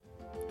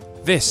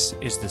This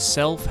is the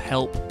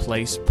Self-Help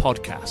Place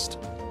podcast,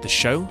 the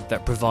show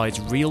that provides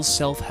real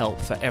self-help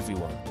for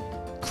everyone.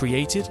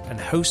 Created and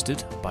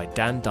hosted by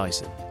Dan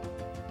Dyson.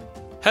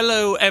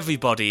 Hello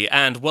everybody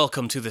and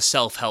welcome to the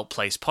Self-Help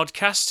Place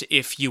podcast.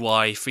 If you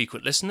are a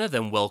frequent listener,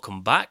 then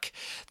welcome back.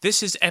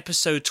 This is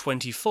episode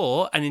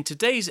 24, and in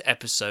today's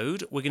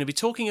episode we're going to be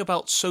talking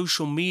about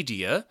social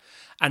media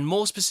and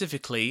more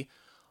specifically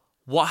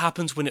what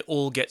happens when it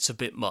all gets a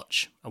bit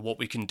much and what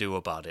we can do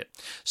about it.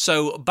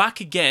 So back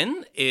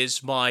again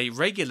is my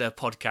regular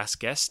podcast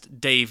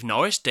guest, Dave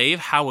Norris. Dave,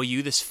 how are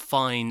you this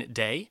fine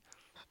day?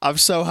 I'm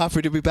so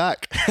happy to be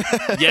back.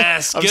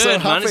 Yes, good, so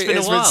man. It's been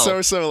a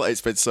while.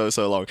 It's been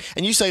so long.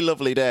 And you say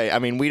lovely day. I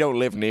mean, we don't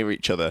live near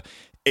each other.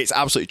 It's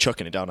absolutely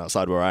chucking it down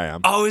outside where I am.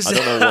 Oh, is it?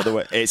 I don't know what the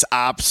way. It's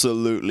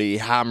absolutely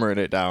hammering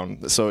it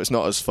down. So it's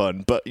not as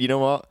fun. But you know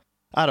what?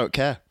 I don't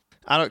care.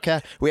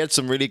 We had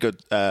some really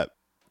good,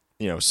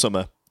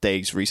 summer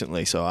days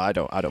recently, so I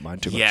don't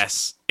mind too much.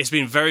 Yes, it's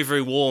been very,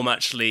 very warm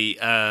actually.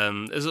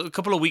 It was a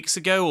couple of weeks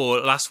ago,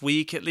 or last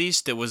week at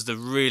least, it was the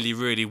really,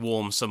 really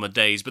warm summer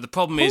days. But the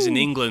problem is in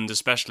England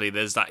especially,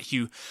 there's that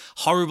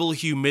horrible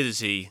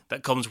humidity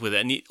that comes with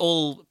it. And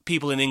all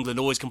people in England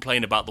always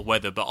complain about the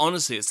weather, but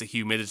honestly it's the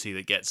humidity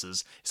that gets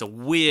us. It's a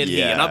weird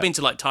heat. And I've been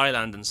to like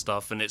Thailand and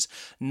stuff, and it's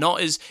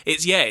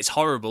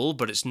horrible,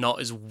 but it's not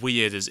as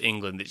weird as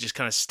England. It just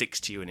kind of sticks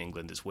to you in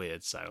England. It's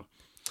weird, so...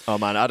 Oh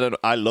man,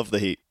 I love the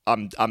heat.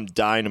 I'm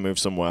dying to move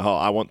somewhere hot.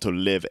 I want to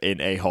live in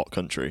a hot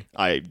country.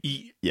 I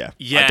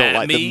don't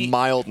like the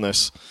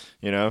mildness,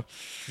 you know.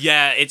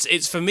 Yeah,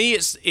 it's for me.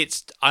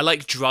 It's I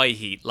like dry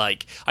heat.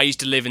 Like I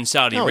used to live in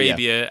Saudi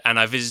Arabia, and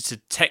I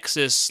visited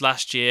Texas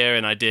last year,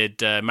 and I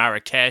did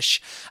Marrakesh,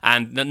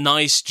 and the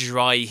nice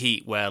dry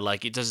heat where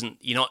like it doesn't.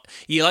 You're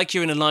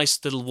in a nice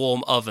little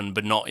warm oven,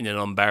 but not in an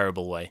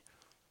unbearable way.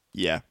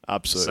 Yeah,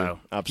 absolutely. So,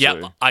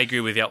 absolutely. Yeah, I agree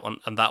with you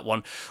on that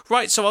one.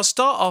 Right, so I'll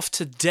start off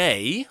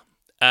today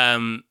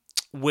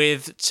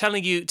with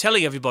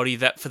telling everybody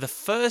that for the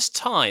first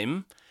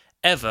time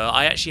ever,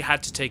 I actually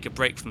had to take a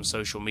break from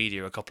social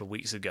media a couple of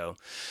weeks ago.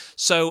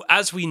 So,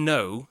 as we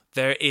know,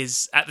 there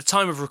is, at the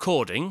time of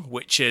recording,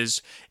 which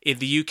is in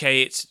the UK,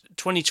 it's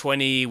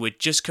 2020, we're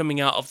just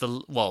coming out of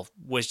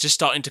we're just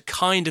starting to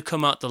kind of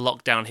come out the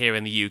lockdown here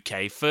in the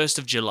UK, 1st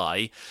of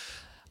July.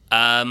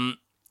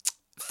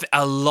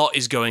 A lot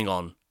is going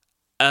on.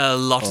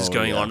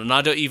 And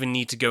I don't even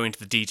need to go into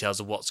the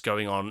details of what's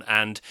going on.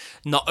 And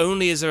not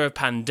only is there a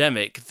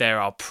pandemic, there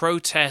are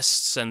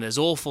protests and there's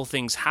awful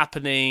things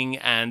happening,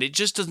 and it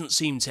just doesn't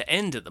seem to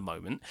end at the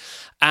moment.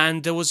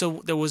 And there was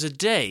a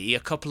day a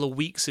couple of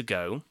weeks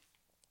ago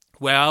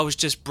where I was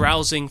just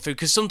browsing through,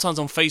 because sometimes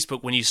on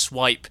Facebook when you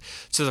swipe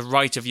to the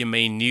right of your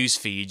main news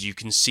feed, you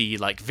can see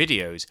like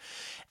videos.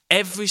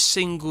 Every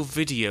single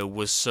video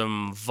was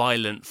some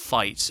violent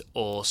fight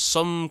or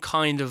some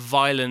kind of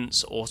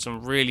violence or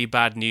some really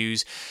bad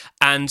news.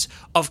 And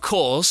of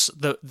course,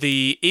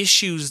 the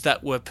issues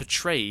that were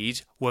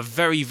portrayed were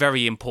very,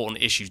 very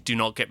important issues. Do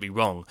not get me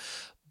wrong.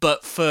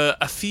 But for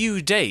a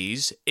few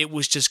days, it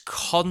was just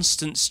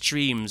constant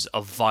streams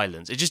of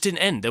violence. It just didn't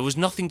end. There was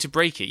nothing to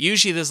break it.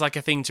 Usually there's like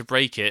a thing to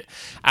break it.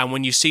 And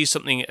when you see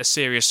something, a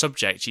serious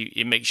subject,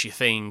 it makes you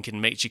think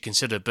and makes you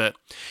consider. But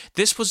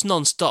this was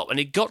non-stop. And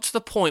it got to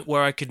the point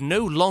where I could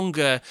no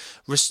longer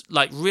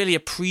really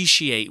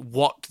appreciate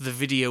what the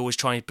video was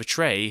trying to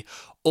portray.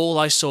 All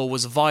I saw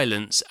was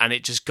violence, and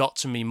it just got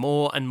to me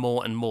more and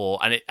more and more.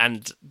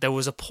 And there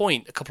was a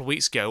point a couple of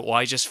weeks ago where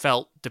I just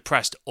felt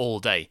depressed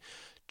all day,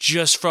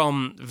 just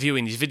from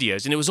viewing these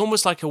videos. And it was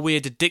almost like a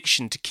weird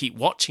addiction to keep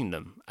watching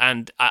them.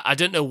 And I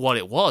don't know what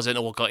it was. I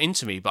don't know what got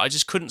into me, but I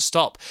just couldn't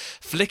stop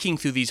flicking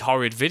through these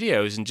horrid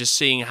videos and just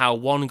seeing how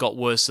one got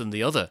worse than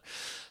the other.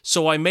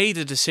 So I made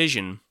a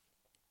decision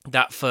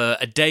that for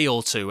a day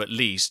or two at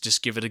least,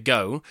 just give it a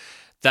go,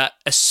 that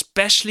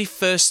especially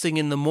first thing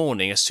in the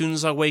morning, as soon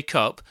as I wake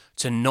up,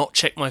 to not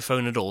check my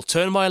phone at all,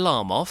 turn my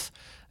alarm off,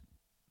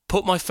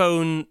 put my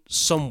phone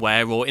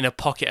somewhere or in a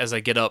pocket as I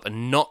get up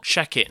and not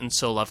check it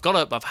until I've got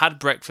up, I've had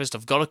breakfast,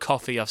 I've got a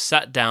coffee, I've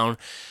sat down,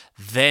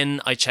 then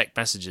I check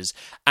messages.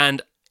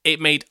 And it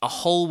made a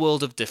whole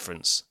world of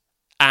difference.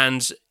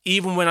 And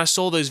even when I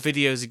saw those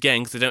videos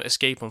again, because they don't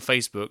escape on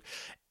Facebook,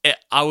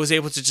 I was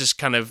able to just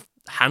kind of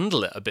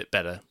handle it a bit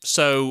better.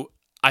 So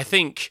I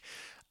think...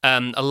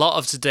 a lot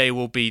of today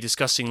will be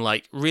discussing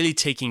like really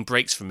taking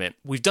breaks from it.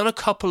 We've done a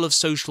couple of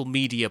social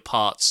media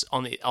parts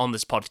on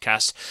this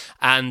podcast,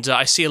 and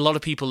I see a lot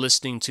of people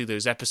listening to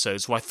those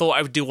episodes. So I thought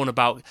I would do one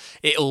about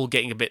it all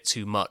getting a bit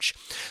too much.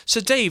 So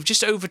Dave,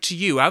 just over to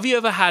you. Have you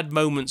ever had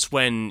moments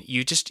when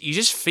you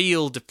just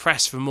feel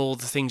depressed from all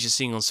the things you're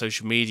seeing on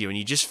social media, and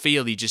you just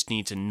feel you just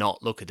need to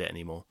not look at it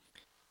anymore?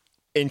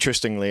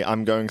 Interestingly,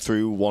 I'm going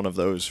through one of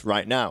those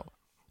right now,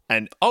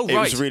 and it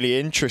was really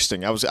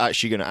interesting. I was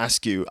actually going to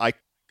ask you.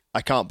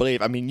 I can't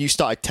believe, you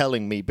started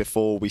telling me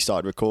before we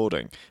started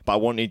recording, but I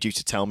wanted you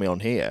to tell me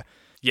on here.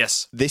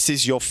 Yes. This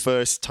is your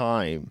first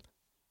time,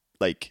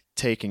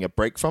 taking a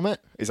break from it?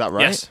 Is that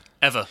right? Yes,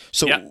 ever.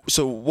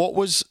 So what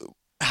was,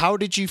 how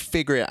did you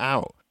figure it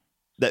out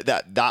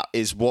That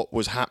is what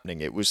was happening.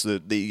 It was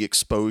the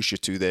exposure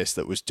to this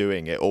that was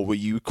doing it, or were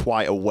you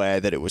quite aware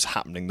that it was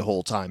happening the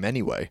whole time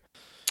anyway?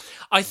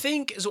 I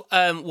think,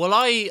 well,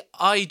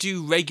 I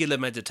do regular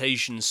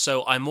meditations,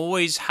 so I'm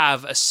always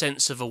have a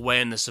sense of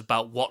awareness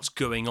about what's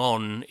going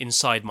on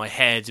inside my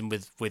head and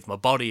with my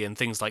body and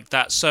things like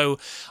that. So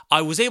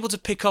I was able to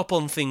pick up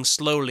on things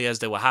slowly as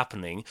they were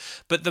happening,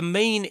 but the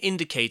main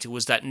indicator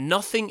was that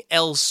nothing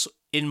else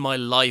in my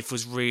life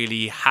was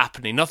really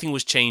happening. Nothing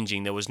was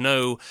changing. There was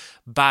no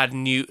bad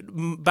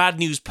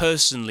news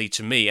personally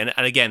to me. And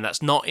again,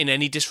 that's not in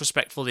any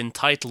disrespectful,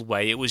 entitled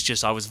way. It was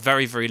just I was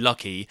very, very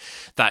lucky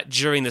that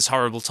during this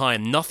horrible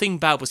time, nothing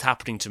bad was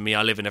happening to me.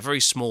 I live in a very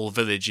small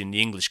village in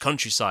the English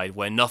countryside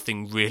where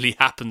nothing really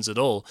happens at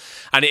all.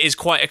 And it is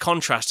quite a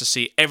contrast to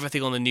see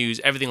everything on the news,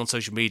 everything on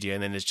social media,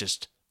 and then there's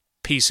just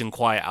peace and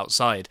quiet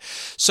outside.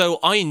 So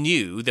I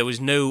knew there was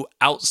no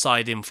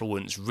outside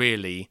influence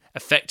really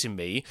affecting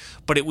me,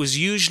 but it was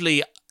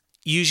usually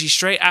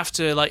straight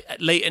after, like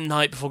late at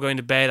night before going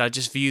to bed, I'd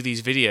just view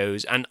these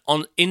videos and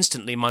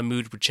instantly my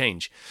mood would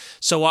change.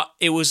 So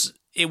it was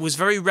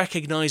very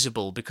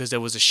recognizable because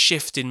there was a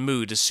shift in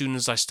mood as soon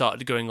as I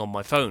started going on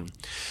my phone.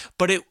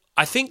 But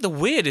I think the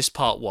weirdest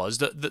part was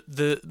that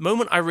the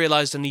moment I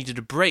realized I needed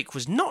a break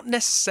was not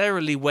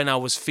necessarily when I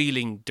was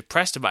feeling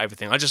depressed about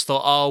everything. I just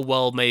thought, oh,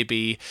 well,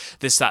 maybe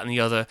this, that, and the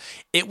other.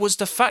 It was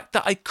the fact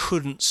that I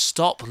couldn't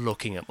stop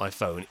looking at my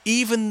phone,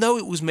 even though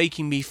it was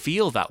making me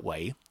feel that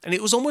way. And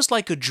it was almost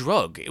like a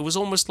drug. It was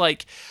almost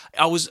like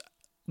I was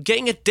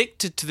getting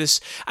addicted to this,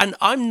 and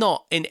I'm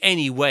not in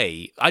any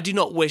way, I do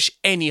not wish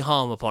any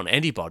harm upon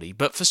anybody,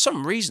 but for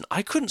some reason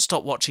I couldn't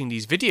stop watching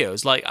these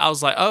videos. Like, I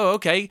was like, oh,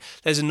 okay,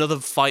 there's another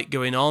fight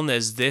going on,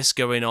 there's this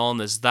going on,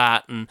 there's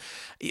that, and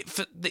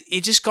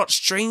it just got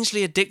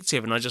strangely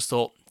addictive. And I just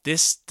thought,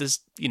 this,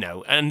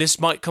 and this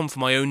might come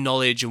from my own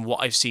knowledge and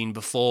what I've seen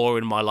before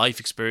in my life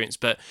experience,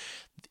 but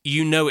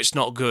it's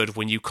not good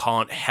when you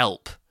can't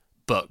help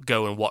but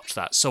go and watch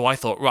that. So I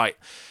thought, right,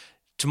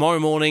 tomorrow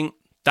morning,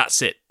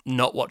 that's it.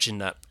 Not watching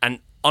that. And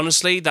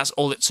honestly, that's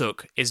all it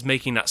took, is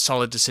making that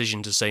solid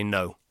decision to say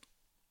no.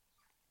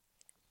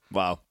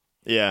 Wow.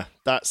 Yeah,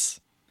 that's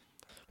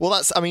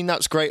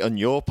great on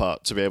your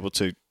part to be able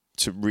to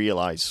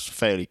realize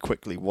fairly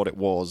quickly what it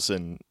was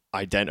and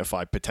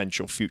identify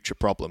potential future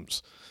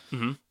problems.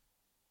 Mm-hmm.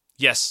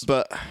 Yes.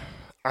 But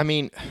I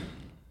mean,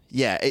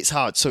 yeah, it's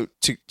hard. So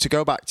to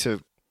go back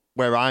to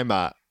where I'm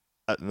at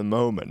the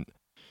moment,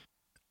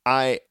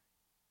 I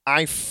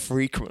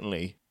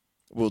frequently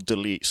will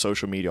delete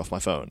social media off my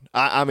phone.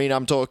 I mean,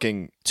 I'm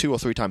talking 2 or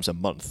 3 times a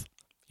month.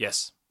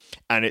 Yes.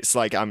 And it's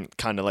like I'm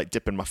kind of like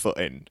dipping my foot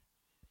in.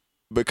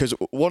 Because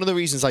one of the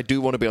reasons I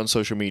do want to be on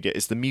social media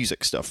is the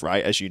music stuff,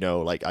 right? As you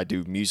know, like I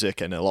do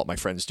music and a lot of my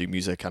friends do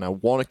music and I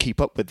want to keep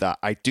up with that.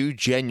 I do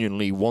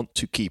genuinely want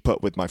to keep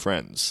up with my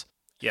friends.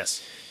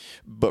 Yes.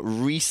 But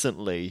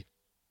recently,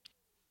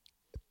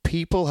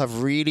 people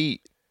have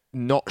really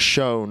not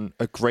shown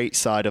a great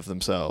side of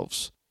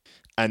themselves.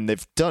 And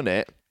they've done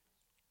it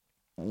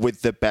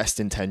with the best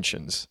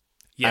intentions.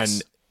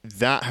 Yes. And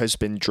that has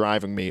been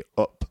driving me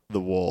up the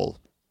wall.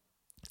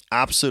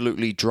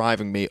 Absolutely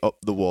driving me up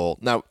the wall.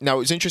 Now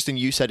it's interesting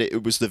you said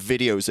it was the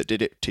videos that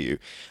did it to you.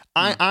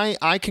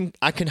 I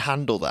can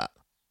handle that.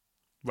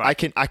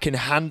 Right. I can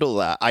handle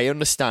that. I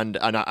understand,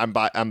 and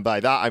by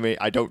that I mean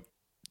I don't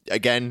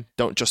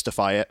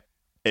justify it.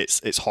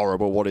 It's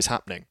horrible what is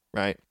happening,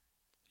 right?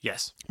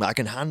 Yes. But I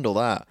can handle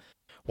that.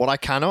 What I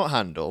cannot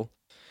handle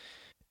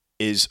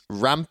is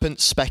rampant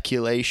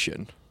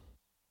speculation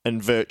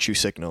and virtue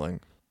signaling.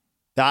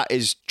 That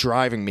is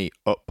driving me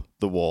up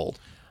the wall.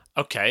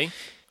 Okay.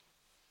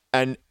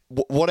 And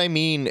what I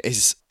mean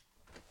is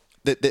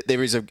that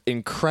there is an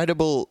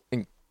incredible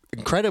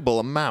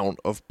amount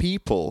of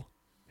people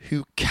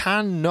who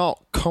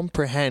cannot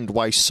comprehend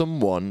why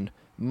someone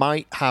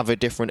might have a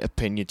different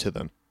opinion to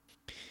them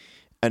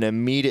and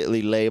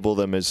immediately label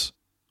them as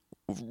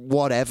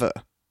whatever.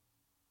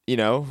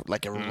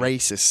 Like a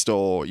racist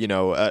or,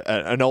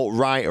 an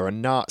alt-right or a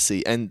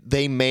Nazi, and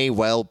they may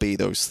well be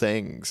those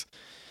things.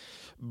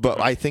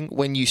 But I think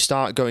when you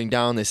start going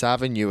down this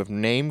avenue of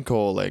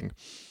name-calling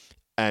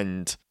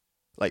and,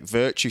 like,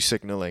 virtue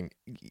signaling,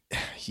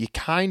 you're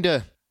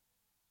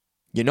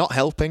not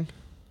helping.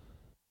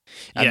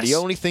 And yes. The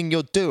only thing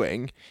you're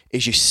doing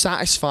is you're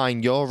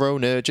satisfying your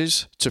own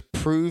urges to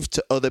prove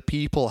to other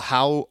people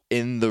how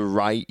in the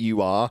right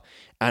you are.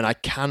 And I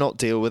cannot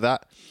deal with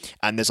that.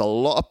 And there's a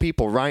lot of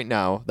people right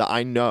now that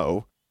I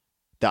know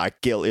that are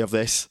guilty of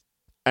this.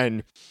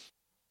 And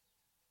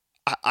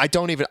I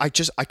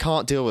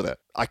can't deal with it.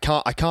 I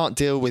can't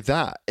deal with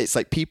that. It's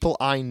like people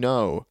I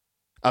know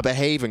are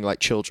behaving like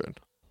children.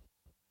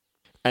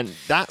 And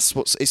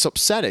it's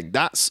upsetting.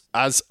 That's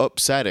as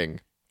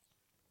upsetting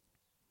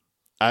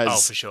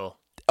as for sure.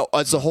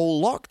 As the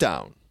whole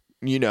lockdown.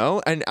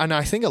 And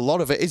I think a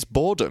lot of it is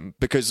boredom,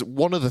 because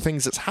one of the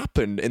things that's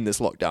happened in this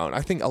lockdown,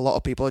 I think a lot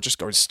of people are just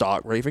going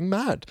stark raving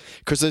mad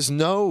because there's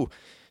no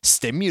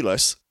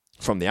stimulus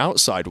from the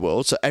outside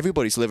world. So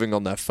everybody's living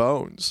on their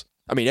phones.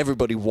 I mean,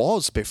 everybody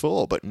was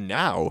before, but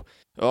now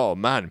oh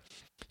man,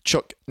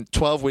 chuck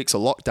 12 weeks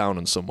of lockdown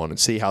on someone and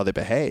see how they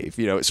behave.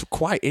 You know, it's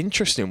quite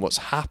interesting what's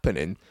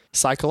happening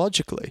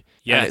psychologically.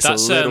 Yeah, and it's a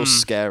little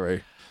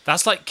scary.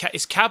 That's like,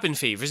 it's cabin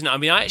fever, isn't it? I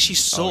mean, I actually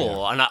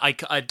saw, and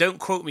I don't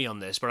quote me on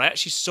this, but I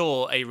actually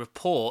saw a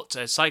report,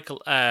 a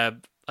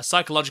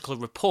psychological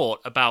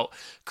report about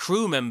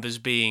crew members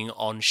being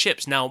on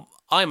ships. Now,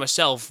 I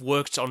myself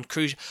worked on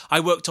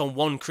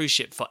one cruise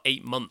ship for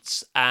 8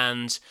 months,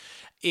 and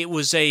it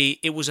was a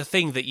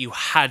thing that you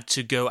had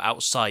to go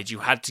outside. You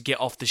had to get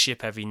off the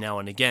ship every now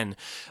and again.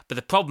 But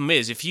the problem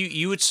is, if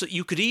you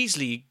could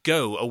easily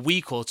go a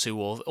week or two,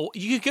 or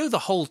you could go the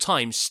whole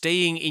time,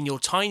 staying in your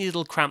tiny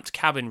little cramped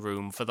cabin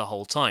room for the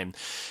whole time.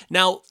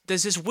 Now,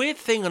 there's this weird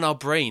thing in our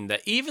brain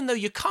that even though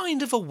you're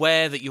kind of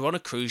aware that you're on a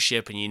cruise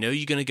ship and you know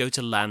you're going to go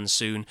to land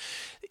soon,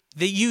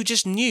 that you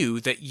just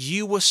knew that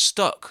you were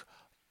stuck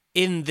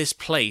in this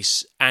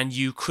place and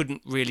you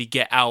couldn't really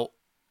get out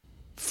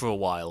for a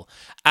while.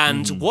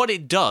 And what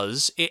it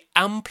does, it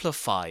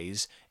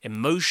amplifies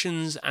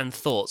emotions and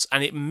thoughts,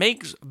 and it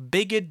makes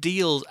bigger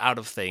deals out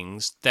of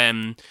things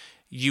than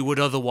you would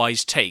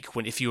otherwise take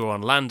if you were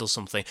on land or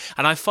something.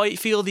 And I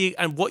feel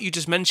and what you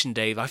just mentioned,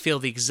 Dave, I feel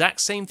the exact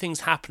same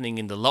things happening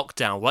in the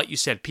lockdown. Like you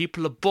said,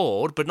 people are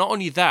bored, but not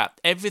only that,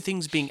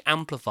 everything's being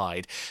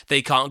amplified.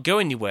 They can't go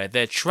anywhere.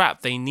 They're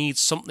trapped. They need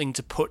something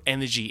to put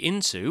energy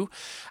into.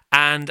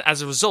 And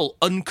as a result,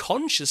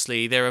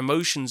 unconsciously, their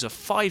emotions are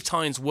 5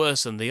 times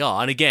worse than they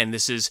are. And again,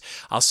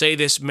 I'll say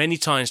this many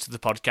times to the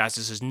podcast,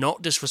 this is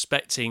not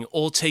disrespecting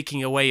or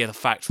taking away the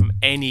fact from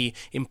any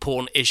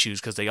important issues,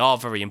 because they are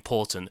very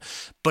important.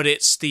 But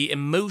it's the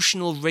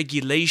emotional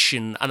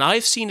regulation, and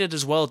I've seen it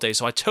as well, Dave,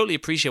 so I totally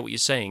appreciate what you're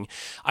saying.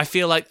 I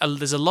feel like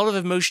there's a lot of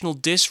emotional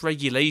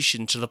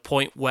dysregulation to the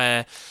point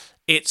where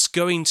it's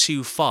going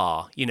too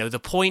far. You know, the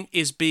point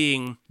is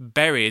being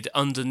buried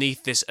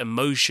underneath this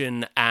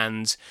emotion,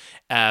 and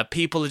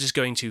people are just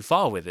going too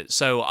far with it.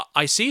 So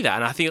I see that,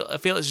 and I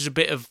feel it's just a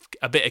bit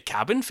of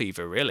cabin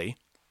fever, really.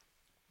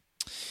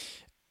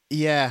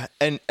 Yeah,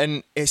 and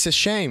it's a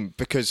shame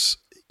because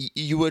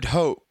you would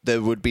hope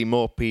there would be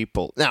more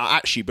people. Now,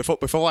 actually,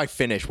 before I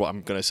finish what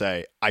I'm going to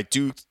say, I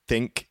do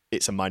think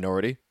it's a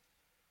minority.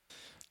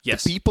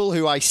 Yes. The people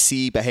who I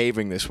see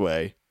behaving this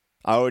way,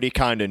 I already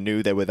kind of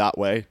knew they were that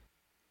way.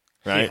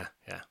 Right?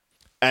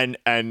 Yeah.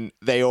 And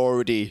they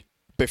already,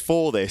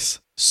 before this,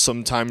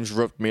 sometimes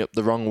rubbed me up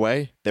the wrong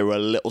way. They were a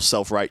little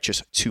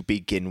self-righteous to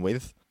begin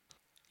with.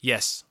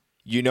 Yes.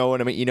 You know what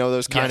I mean? You know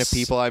those kind of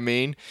people I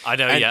mean? I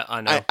know,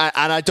 I know.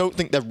 And I don't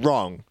think they're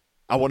wrong.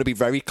 I want to be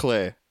very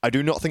clear. I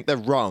do not think they're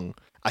wrong.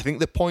 I think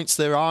the points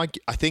they're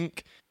arguing...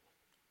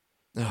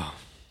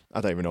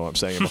 I don't even know what I'm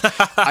saying anymore.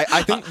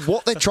 I think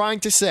what they're trying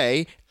to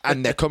say,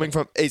 and they're coming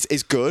from, is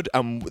good,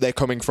 and they're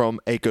coming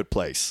from a good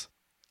place.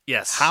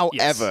 Yes.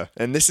 However,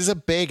 and this is a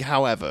big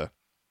however,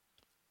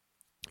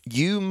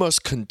 you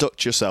must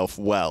conduct yourself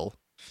well,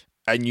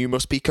 and you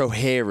must be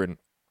coherent.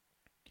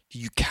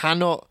 You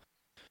cannot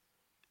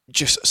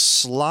just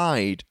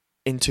slide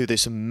into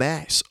this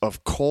mess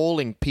of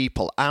calling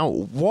people out.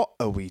 What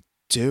are we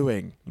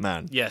doing,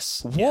 man?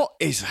 Yes. What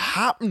is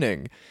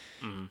happening?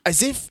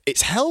 As if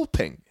it's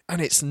helping,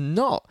 and it's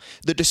not.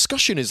 The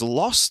discussion is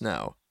lost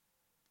now.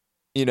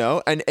 You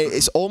know, and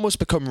it's almost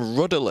become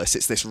rudderless.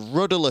 It's this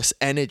rudderless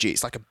energy.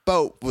 It's like a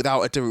boat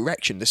without a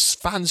direction. The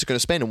fans are going to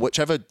spin, and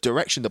whichever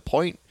direction the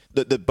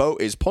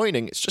boat is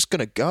pointing, it's just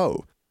going to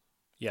go.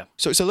 Yeah.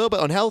 So it's a little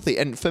bit unhealthy.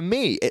 And for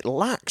me, it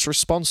lacks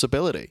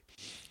responsibility.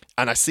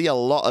 And I see a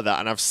lot of that,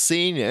 and I've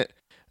seen it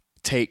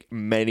take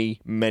many,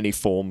 many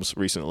forms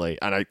recently.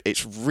 And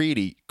it's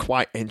really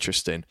quite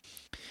interesting.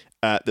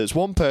 There's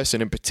one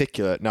person in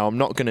particular. Now, I'm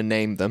not going to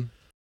name them.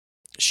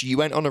 She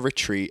went on a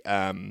retreat,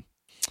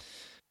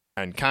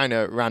 and kind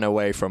of ran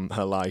away from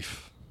her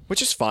life, which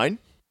is fine.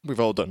 We've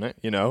all done it,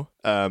 you know.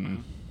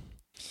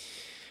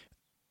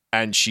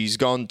 And she's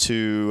gone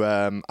to,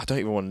 I don't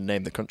even want to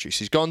name the country.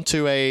 She's gone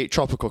to a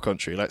tropical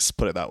country, let's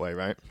put it that way,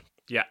 right?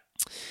 Yeah.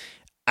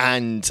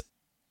 And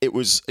it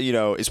was, you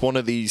know, it's one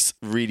of these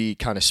really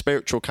kind of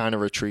spiritual kind of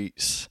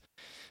retreats.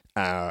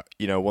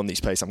 You know, one of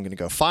these places I'm going to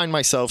go find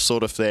myself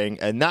sort of thing.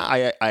 And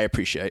that I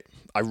appreciate.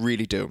 I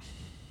really do.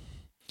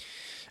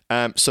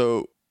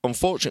 So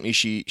unfortunately,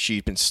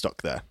 she's been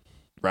stuck there.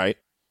 Right?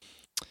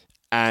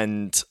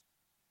 And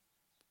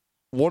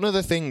one of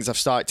the things I've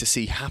started to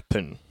see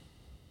happen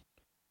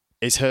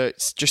is her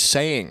just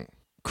saying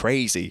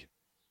crazy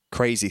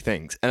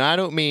things. And I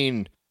don't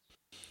mean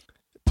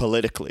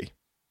politically.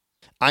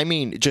 I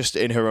mean just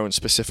in her own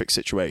specific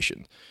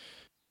situation.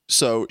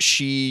 So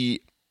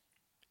she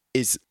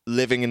is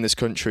living in this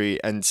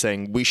country and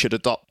saying we should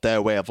adopt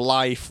their way of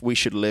life. We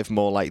should live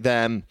more like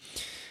them.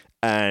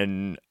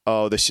 And,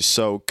 oh, this is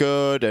so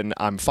good, and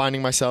I'm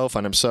finding myself,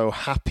 and I'm so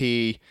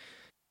happy.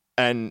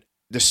 And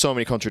there's so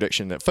many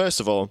contradictions that,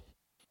 first of all,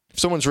 if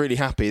someone's really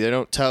happy, they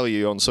don't tell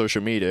you on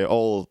social media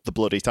all the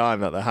bloody time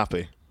that they're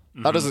happy.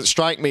 Mm-hmm. That doesn't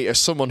strike me as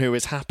someone who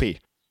is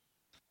happy.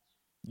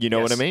 You know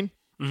what I mean?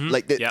 Mm-hmm.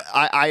 Like,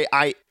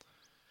 I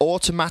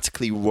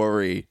automatically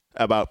worry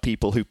about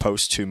people who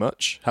post too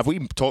much. Have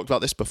we talked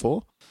about this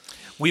before?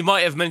 We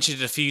might have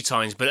mentioned it a few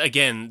times, but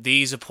again,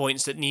 these are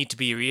points that need to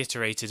be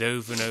reiterated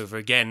over and over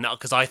again,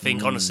 because I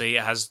think, honestly,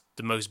 it has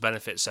the most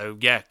benefit. So,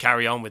 yeah,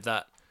 carry on with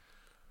that.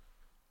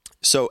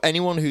 So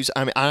anyone who's,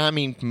 I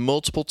mean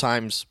multiple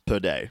times per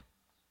day.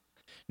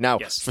 Now,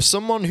 for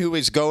someone who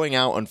is going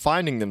out and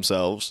finding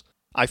themselves,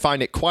 I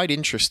find it quite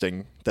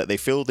interesting that they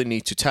feel the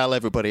need to tell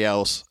everybody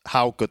else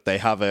how good they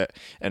have it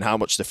and how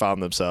much they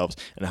found themselves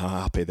and how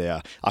happy they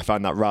are. I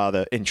find that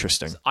rather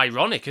interesting. It's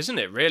ironic, isn't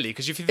it, really?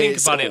 Because if you think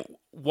about it,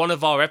 one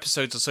of our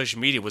episodes of social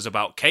media was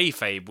about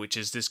kayfabe, which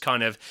is this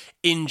kind of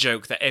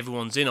in-joke that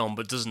everyone's in on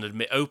but doesn't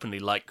admit openly,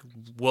 like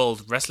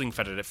World Wrestling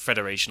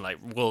Federation,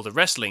 like World of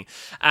Wrestling.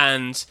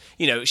 And,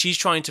 you know, she's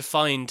trying to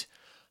find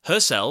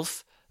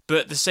herself, but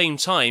at the same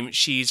time,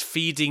 she's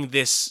feeding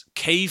this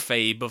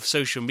kayfabe of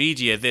social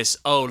media, this,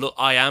 oh, look,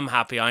 I am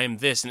happy, I am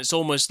this. And it's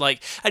almost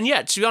like, and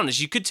yet, to be honest,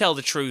 you could tell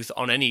the truth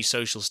on any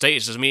social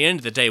status. I mean, at the end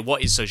of the day,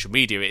 what is social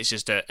media? It's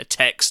just a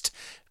text,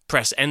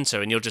 press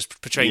enter, and you're just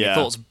portraying your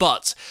thoughts.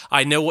 But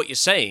I know what you're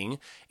saying.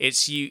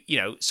 It's you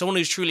know, someone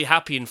who's truly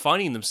happy in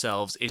finding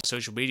themselves is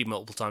social media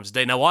multiple times a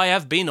day. Now, I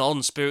have been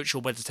on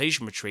spiritual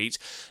meditation retreats.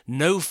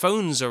 No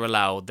phones are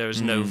allowed.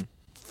 There's no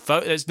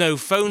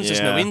phones,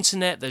 there's no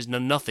internet, there's no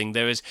nothing.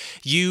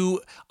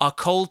 You are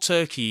cold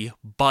turkey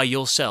by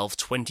yourself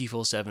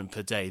 24/7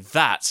 per day.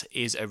 That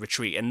is a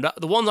retreat. And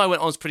the one I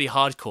went on was pretty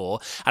hardcore,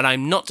 and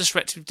I'm not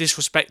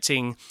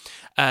disrespecting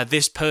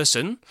this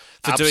person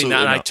for doing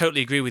that, and I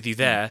totally agree with you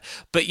there.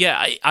 But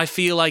yeah, I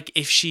feel like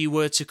if she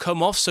were to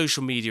come off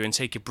social media and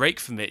take a break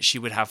from it, she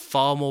would have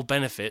far more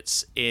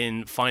benefits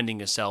in finding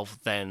herself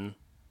than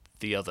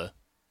the other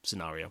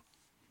scenario.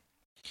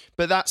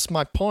 But that's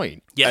my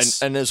point.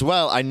 Yes. And as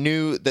well, I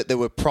knew that there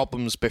were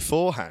problems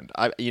beforehand.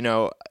 I've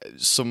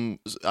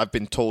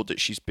been told that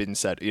she's been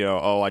said,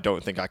 oh, I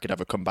don't think I could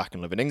ever come back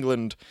and live in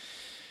England.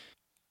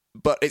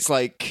 But it's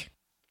like,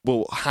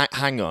 well,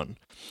 hang on.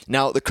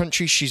 Now, the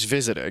country she's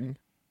visiting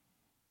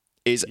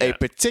is a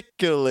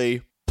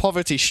particularly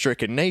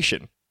poverty-stricken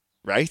nation,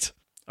 right?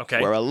 Okay.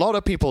 Where a lot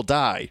of people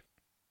die.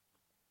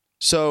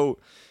 So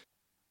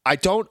I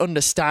don't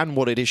understand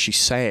what it is she's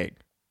saying.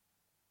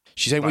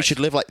 She's saying we should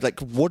live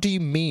like, what do you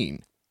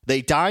mean?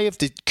 They die of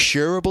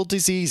curable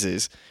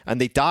diseases,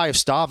 and they die of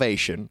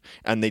starvation,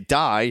 and they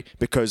die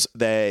because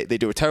they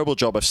do a terrible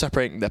job of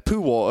separating their poo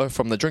water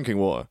from the drinking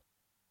water.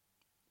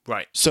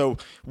 Right. So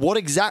what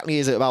exactly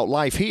is it about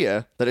life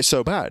here that is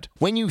so bad?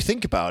 When you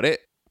think about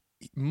it,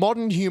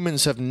 modern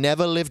humans have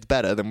never lived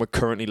better than we're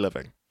currently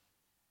living.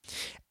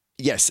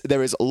 Yes,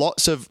 there is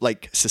lots of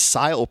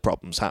societal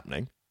problems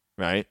happening,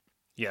 right?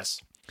 Yes.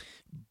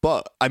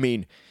 But I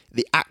mean,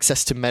 the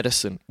access to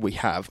medicine we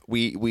have,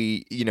 we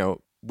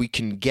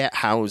can get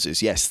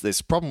houses. Yes,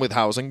 there's a problem with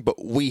housing,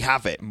 but we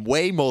have it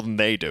way more than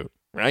they do,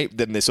 right?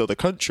 Than this other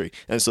country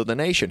and this other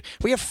nation.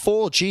 We have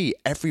 4G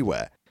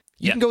everywhere.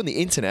 You can go on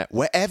the internet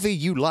wherever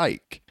you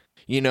like.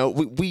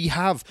 We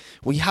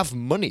have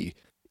money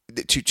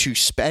to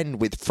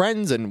spend with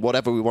friends and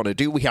whatever we want to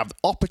do. We have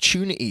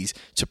opportunities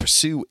to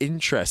pursue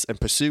interests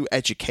and pursue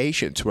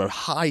education to a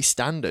high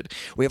standard.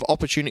 We have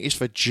opportunities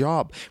for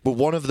job. We're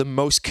one of the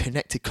most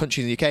connected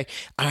countries in the UK,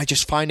 and I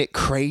just find it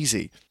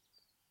crazy.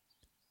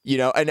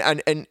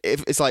 And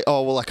if it's like,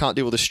 oh, well, I can't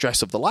deal with the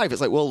stress of the life. It's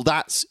like, well,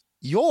 that's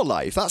your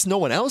life. That's no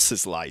one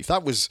else's life.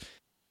 That was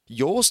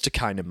yours to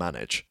kind of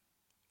manage.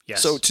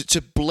 Yes. So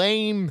to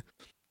blame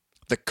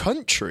the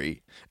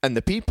country and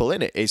the people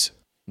in it is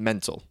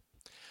mental.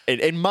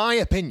 In my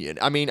opinion,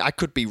 I mean, I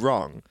could be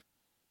wrong.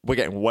 We're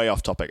getting way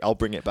off topic. I'll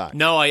bring it back.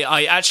 No,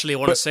 I actually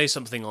want to say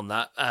something on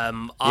that.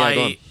 On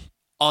your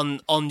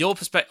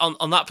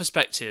on that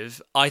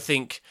perspective, I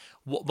think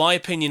my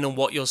opinion on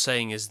what you're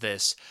saying is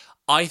this.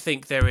 I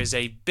think there is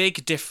a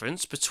big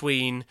difference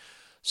between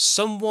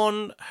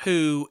someone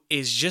who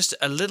is just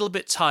a little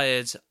bit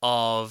tired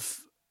of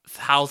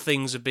how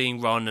things are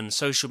being run and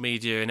social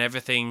media and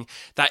everything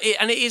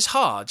and it is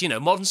hard.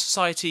 Modern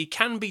society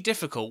can be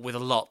difficult with a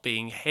lot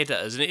being hit at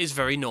us, and it is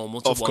very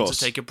normal to want to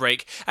take a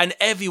break. And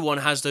everyone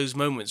has those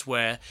moments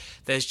where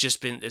there's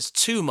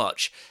too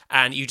much,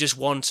 and you do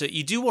want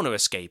to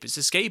escape. It's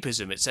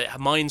escapism. It's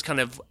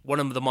one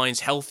of the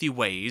mind's healthy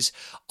ways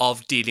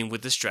of dealing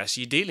with the stress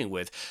you're dealing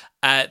with.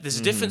 There's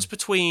a difference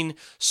between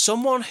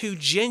someone who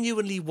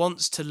genuinely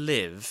wants to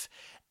live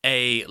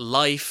a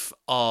life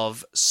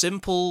of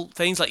simple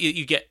things, like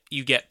you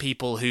get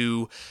people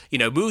who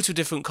move to a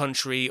different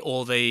country,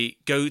 or they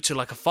go to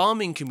a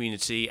farming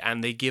community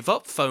and they give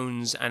up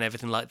phones and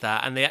everything like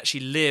that, and they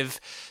actually live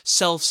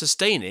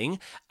self-sustaining,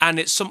 and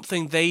it's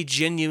something they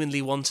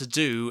genuinely want to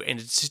do,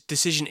 and it's a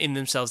decision in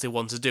themselves they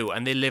want to do,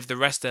 and they live the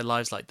rest of their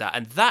lives like that,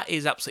 and that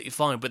is absolutely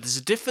fine. But there's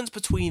a difference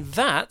between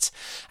that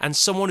and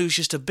someone who's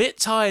just a bit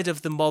tired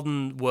of the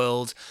modern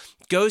world,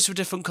 goes to a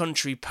different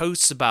country,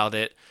 posts about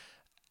it,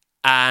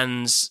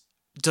 and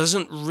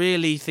doesn't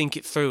really think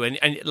it through.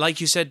 And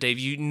like you said, Dave,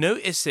 you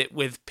notice it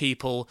with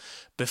people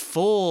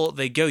before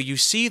they go. You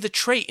see the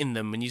trait in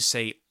them and you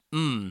say,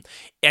 And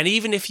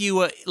even if you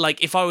were,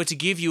 like, if I were to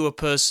give you a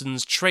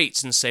person's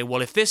traits and say,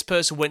 well, if this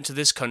person went to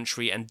this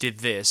country and did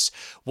this,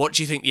 what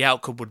do you think the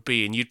outcome would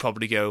be? And you'd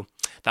probably go,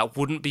 that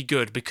wouldn't be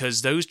good,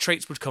 because those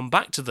traits would come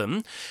back to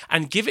them.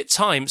 And give it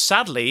time.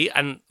 Sadly,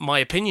 and my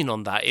opinion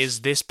on that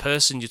is, this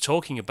person you're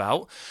talking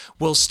about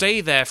will stay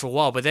there for a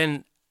while, but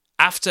then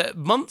after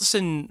months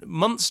and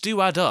months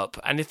do add up,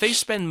 and if they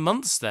spend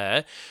months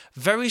there,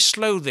 very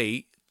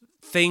slowly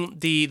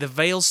the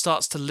veil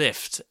starts to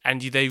lift,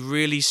 and they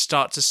really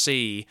start to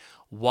see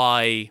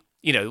why,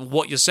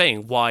 what you're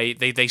saying, why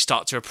they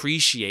start to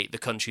appreciate the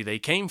country they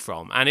came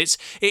from. And it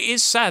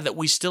is sad that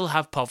we still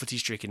have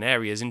poverty-stricken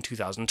areas in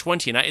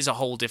 2020, and that is a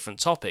whole different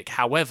topic.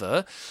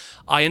 However,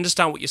 I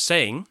understand what you're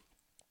saying.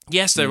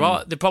 Yes, there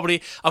are. There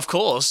probably, of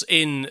course,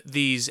 in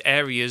these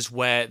areas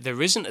where there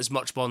isn't as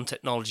much modern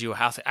technology or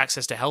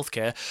access to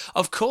healthcare,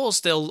 of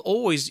course, you'll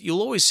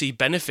always see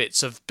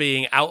benefits of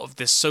being out of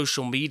this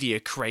social media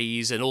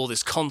craze and all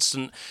this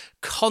constant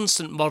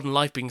modern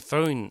life being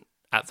thrown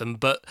at them.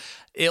 But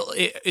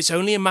it's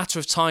only a matter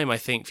of time, I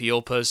think, for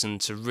your person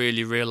to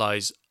really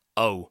realize,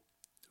 oh,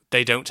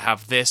 they don't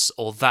have this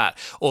or that,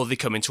 or they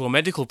come into a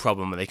medical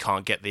problem and they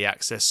can't get the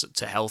access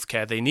to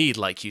healthcare they need,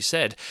 like you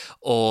said,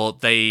 or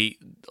things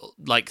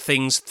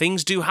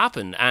do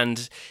happen,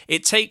 and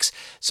it takes,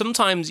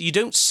 sometimes you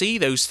don't see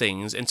those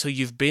things until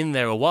you've been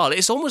there a while.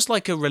 It's almost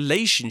like a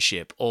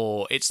relationship,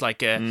 or it's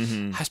like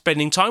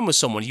spending time with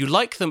someone. You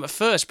like them at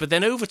first, but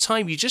then over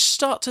time you just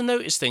start to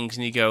notice things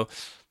and you go,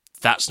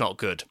 that's not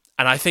good.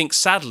 And I think,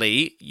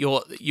 sadly,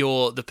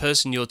 the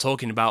person you're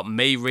talking about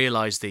may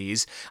realise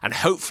these, and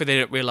hopefully they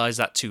don't realise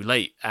that too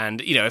late.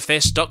 And if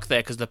they're stuck there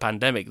because of the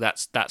pandemic,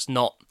 that's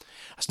not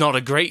a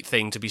great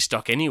thing to be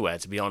stuck anywhere,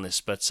 to be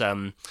honest. But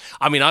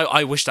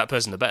I wish that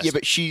person the best. Yeah,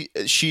 but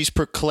she's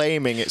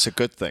proclaiming it's a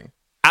good thing.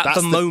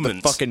 That's the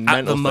moment. The fucking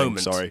mental thing.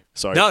 Sorry.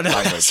 No,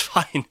 that's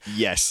fine.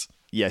 Yes,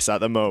 at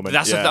the moment.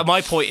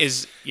 My point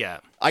is, yeah.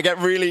 I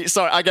get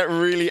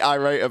really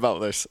irate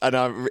about this,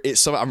 and it's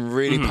something I'm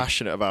really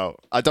passionate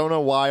about. I don't know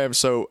why I'm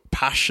so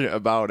passionate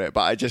about it,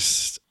 but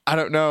I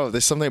don't know.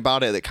 There's something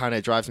about it that kind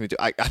of drives me to.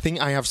 I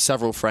think I have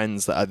several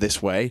friends that are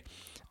this way,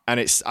 and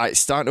it's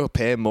starting to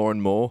appear more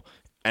and more.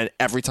 And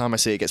every time I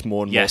see it, gets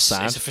more and more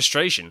sad. Yes, it's a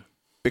frustration.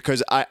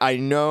 Because I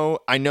know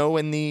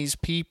when these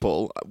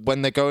people,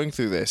 when they're going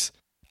through this,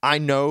 I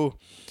know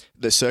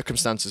the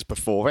circumstances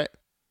before it,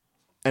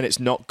 and it's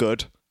not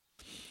good.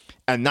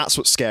 And that's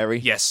what's scary.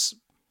 Yes.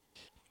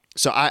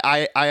 So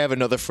I have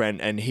another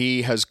friend, and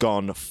he has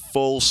gone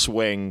full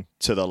swing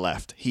to the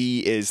left.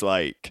 He is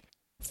like,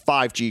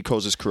 5G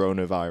causes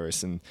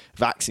coronavirus and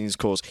vaccines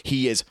cause.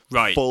 He is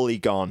fully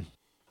gone.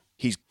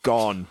 He's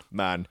gone,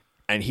 man.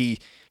 And he's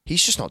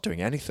just not doing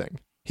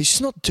anything. He's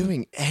just not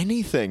doing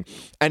anything.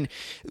 And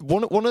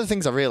one of the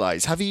things I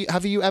realized, have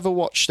you ever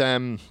watched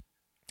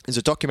there's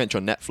a documentary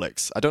on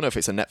Netflix. I don't know if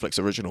it's a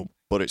Netflix original,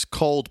 but it's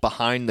called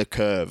Behind the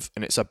Curve,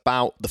 and it's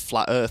about the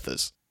flat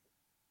earthers.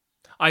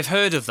 I've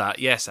heard of that,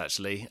 yes,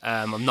 actually.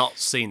 I've not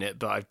seen it,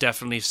 but I've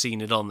definitely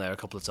seen it on there a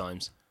couple of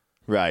times.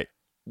 Right.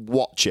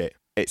 Watch it.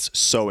 It's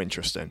so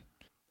interesting.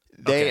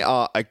 They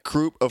are a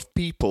group of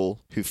people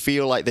who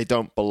feel like they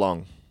don't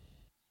belong.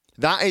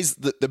 That is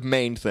the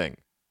main thing.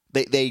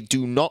 They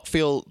do not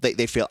feel,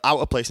 they feel out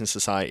of place in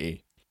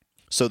society.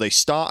 So they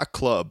start a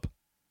club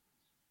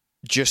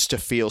just to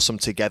feel some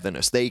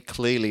togetherness. They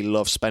clearly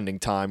love spending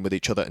time with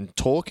each other and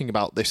talking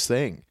about this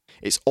thing.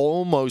 It's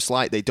almost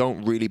like they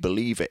don't really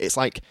believe it. It's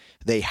like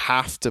they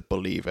have to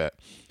believe it.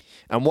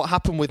 And what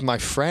happened with my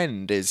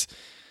friend is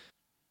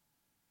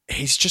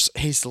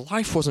his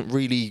life wasn't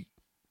really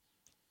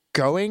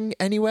going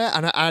anywhere.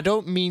 And I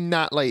don't mean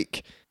that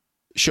like,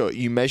 sure,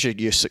 you measure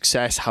your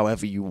success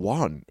however you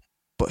want,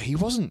 but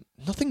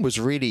nothing was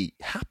really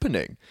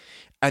happening.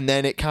 And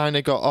then it kind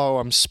of got, oh,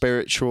 I'm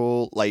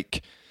spiritual,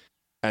 like,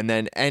 and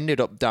then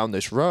ended up down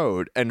this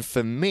road. And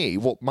for me,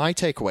 what my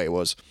takeaway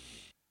was,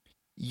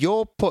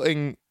 you're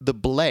putting the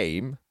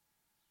blame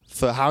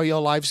for how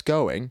your life's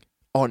going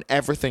on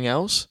everything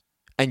else,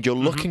 and you're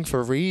looking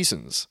for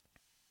reasons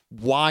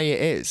why it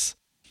is.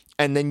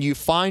 And then you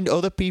find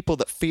other people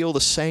that feel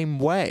the same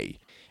way,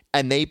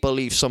 and they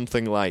believe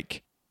something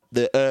like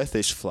the earth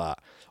is flat,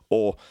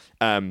 or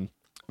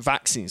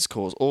vaccines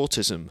cause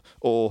autism,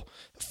 or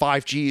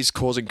 5G is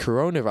causing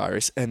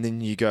coronavirus. And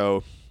then you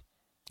go,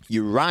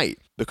 you're right,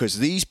 because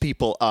these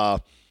people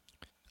are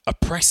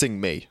oppressing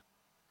me.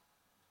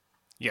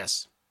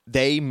 Yes.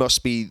 They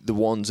must be the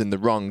ones in the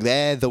wrong.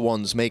 They're the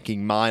ones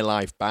making my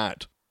life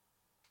bad.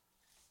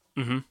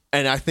 Mm-hmm.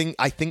 And I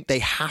think they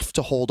have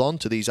to hold on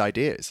to these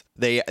ideas.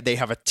 They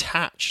have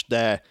attached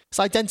it's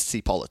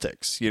identity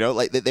politics,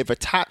 like they've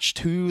attached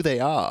who they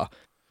are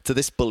to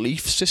this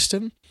belief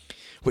system,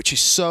 which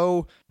is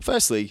so,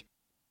 firstly,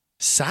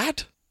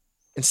 sad,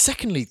 and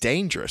secondly,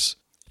 dangerous.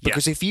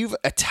 Because if you've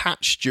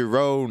attached your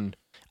own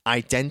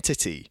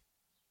identity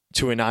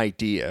to an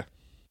idea,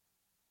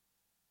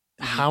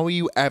 how are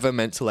you ever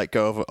meant to let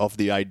go of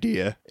the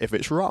idea if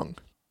it's wrong?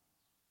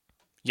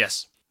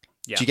 Yes.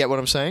 Yeah. Do you get what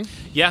I'm saying?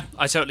 Yeah,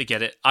 I totally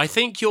get it. I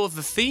think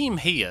the theme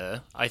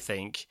here,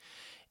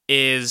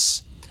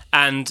 is,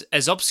 and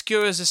as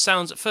obscure as it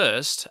sounds at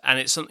first, and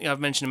it's something I've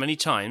mentioned many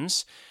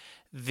times,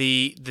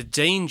 the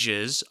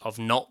dangers of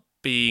not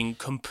being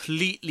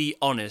completely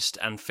honest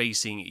and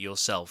facing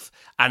yourself.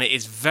 And it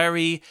is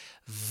very,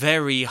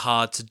 very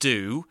hard to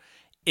do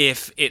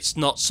if it's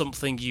not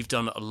something you've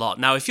done a lot.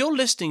 Now, if you're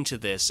listening to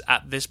this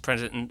at this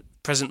present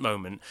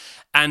moment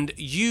and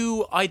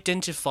you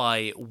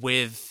identify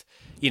with,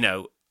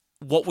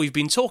 what we've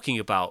been talking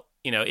about,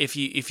 if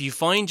you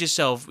find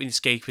yourself in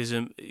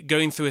escapism,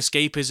 going through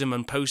escapism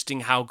and posting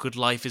how good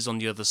life is on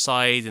the other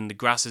side and the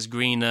grass is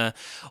greener,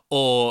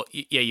 or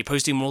you're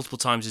posting multiple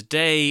times a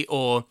day,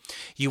 or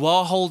you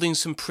are holding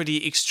some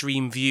pretty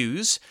extreme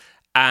views,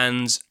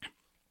 and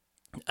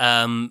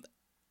I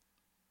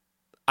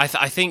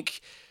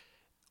think.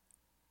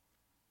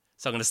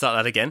 So I'm going to start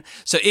that again.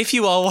 So if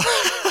you are,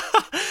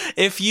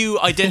 if you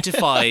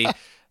identify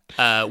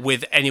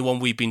with anyone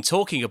we've been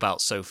talking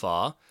about so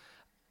far,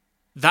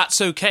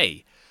 that's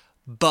okay.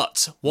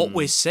 But what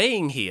we're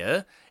saying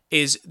here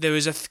is there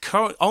is a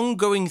current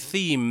ongoing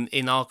theme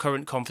in our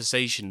current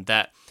conversation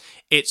that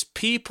it's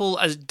people,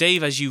 as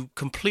Dave, as you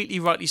completely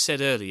rightly said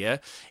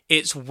earlier,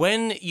 it's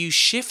when you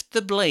shift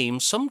the blame,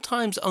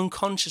 sometimes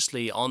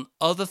unconsciously, on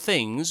other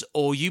things,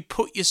 or you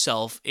put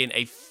yourself in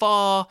a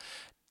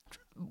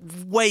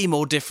way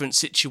more different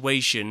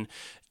situation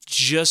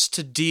just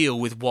to deal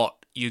with what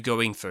you're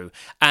going through.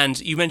 And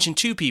you mentioned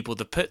two people,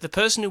 the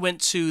person who went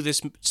to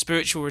this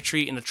spiritual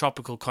retreat in a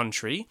tropical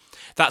country.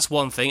 That's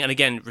one thing. And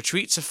again,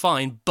 retreats are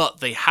fine, but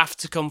they have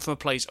to come from a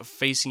place of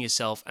facing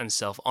yourself and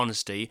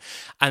self-honesty.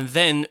 And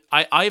then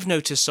I've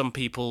noticed some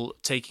people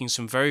taking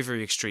some very,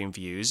 very extreme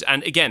views.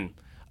 And again,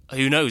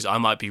 who knows, I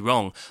might be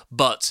wrong.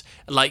 But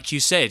like you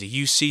said,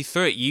 you see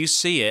through it. You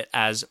see it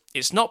as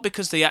it's not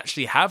because they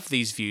actually have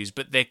these views,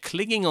 but they're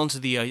clinging onto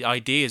the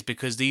ideas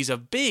because these are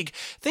big.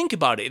 Think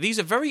about it. These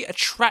are very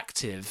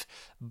attractive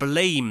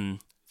blame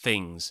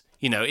things.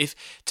 If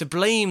to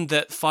blame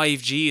that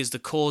 5G is the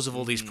cause of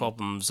all these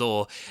problems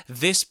or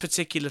this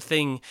particular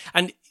thing,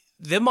 and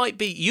you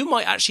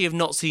might actually have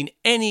not seen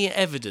any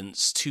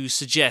evidence to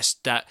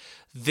suggest that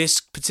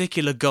this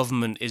particular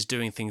government is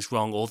doing things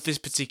wrong or this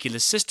particular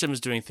system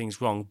is doing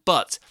things wrong,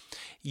 but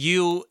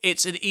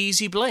it's an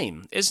easy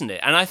blame, isn't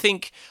it? And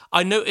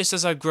I noticed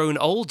as I've grown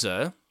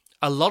older,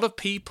 a lot of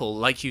people,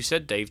 like you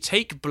said, Dave,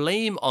 take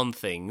blame on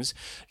things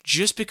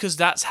just because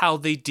that's how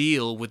they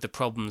deal with the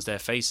problems they're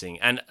facing.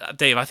 And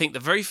Dave, I think the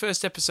very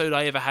first episode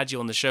I ever had you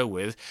on the show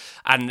with,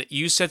 and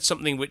you said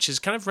something which has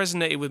kind of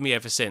resonated with me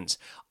ever since.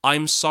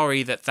 I'm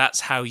sorry that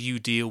that's how you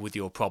deal with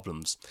your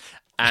problems.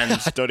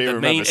 And I don't even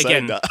remember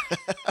saying that.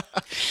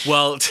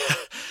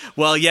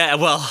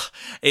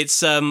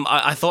 It's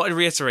I thought I'd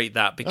reiterate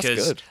that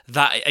because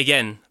that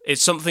again,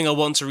 it's something I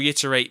want to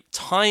reiterate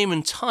time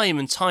and time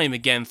and time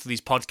again for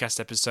these podcast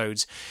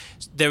episodes.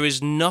 There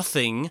is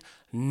nothing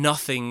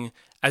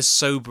as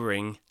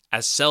sobering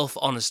as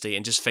self-honesty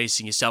and just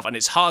facing yourself, and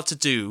it's hard to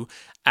do,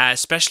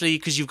 especially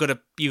because you've got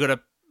to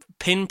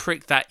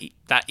pinprick that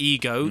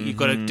ego. You've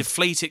got to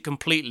deflate it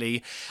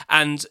completely,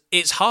 and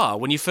it's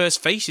hard when you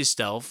first face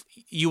yourself.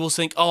 You will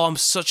think, "Oh, I'm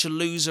such a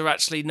loser."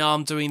 Actually, no,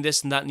 I'm doing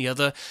this and that and the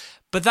other,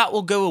 but that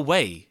will go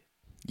away.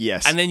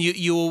 Yes, and then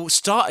you'll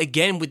start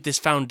again with this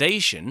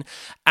foundation,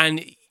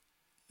 and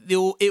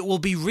it will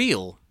be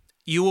real.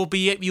 You'll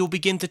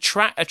begin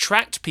to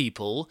attract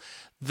people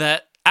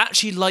that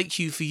actually like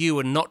you for you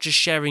and not just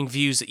sharing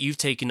views that you've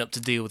taken up to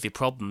deal with your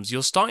problems.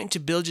 You're starting to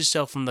build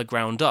yourself from the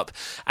ground up.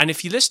 And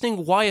if you're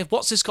listening,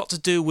 what's this got to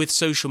do with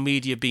social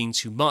media being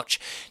too much?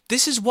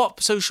 This is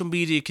what social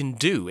media can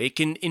do. It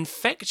can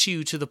infect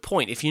you to the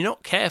point, if you're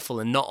not careful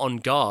and not on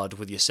guard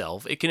with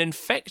yourself, it can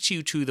infect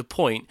you to the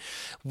point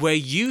where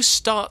you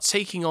start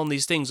taking on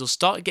these things or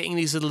start getting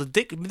these little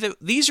addictions.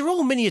 These are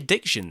all mini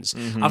addictions.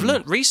 I've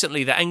learned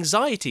recently that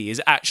anxiety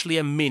is actually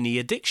a mini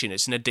addiction.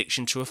 It's an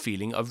addiction to a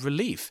feeling of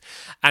relief.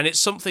 And it's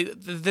something,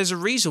 there's a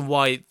reason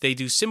why they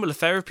do similar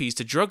therapies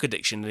to drug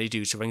addiction than they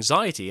do to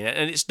anxiety.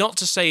 And it's not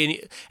to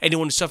say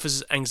anyone who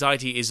suffers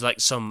anxiety is like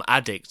some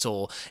addict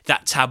or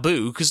that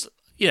taboo, because,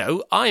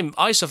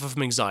 I suffer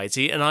from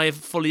anxiety and I have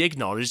fully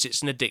acknowledged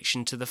it's an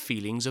addiction to the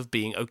feelings of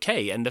being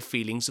okay and the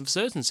feelings of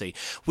certainty.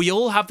 We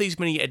all have these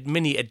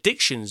many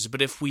addictions,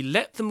 but if we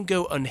let them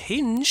go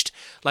unhinged,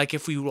 like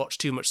if we watch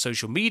too much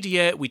social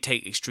media, we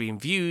take extreme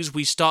views,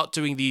 we start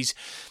doing these,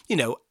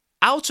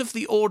 out of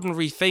the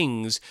ordinary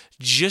things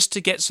just to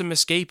get some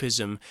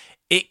escapism,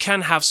 it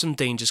can have some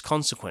dangerous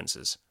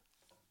consequences.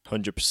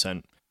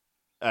 100%.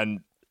 And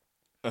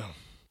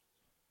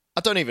I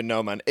don't even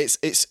know, man. It's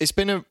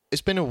been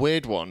a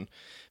weird one.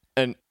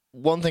 And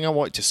one thing I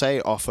want to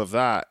say off of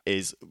that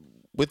is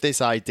with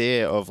this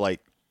idea of like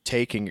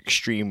taking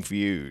extreme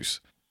views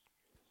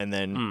and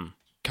then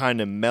kind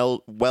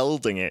of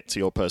welding it to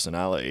your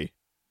personality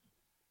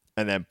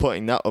and then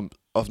putting that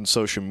on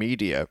social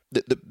media.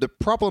 The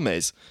problem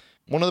is,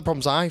 one of the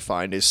problems I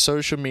find is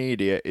social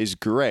media is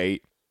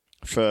great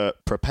for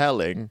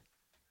propelling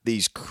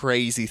these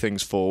crazy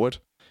things forward.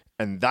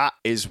 And that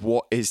is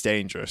what is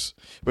dangerous.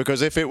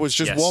 Because if it was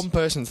just one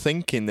person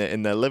thinking that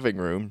in their living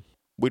room,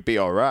 we'd be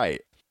all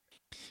right.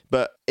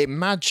 But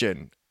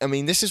imagine, I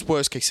mean, this is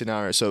worst case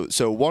scenario.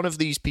 So one of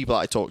these people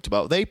I talked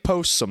about, they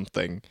post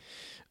something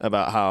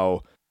about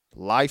how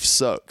life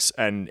sucks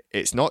and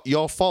it's not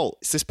your fault,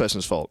 it's this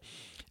person's fault.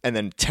 And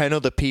then 10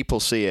 other people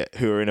see it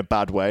who are in a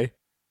bad way.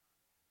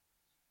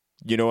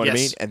 You know what I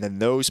mean? And then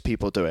those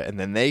people do it, and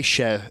then they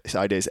share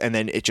ideas, and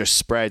then it just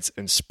spreads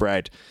and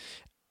spread.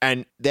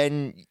 And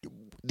then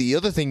the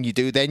other thing you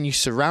do, then you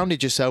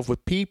surrounded yourself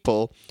with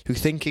people who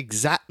think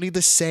exactly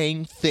the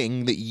same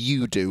thing that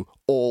you do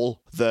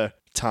all the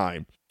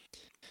time.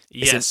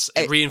 Yes,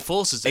 it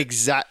reinforces it.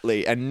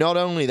 Exactly. And not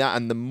only that,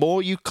 and the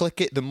more you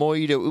click it, the more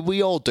you do it.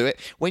 We all do it.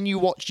 When you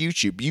watch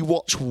YouTube, you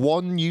watch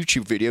one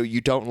YouTube video you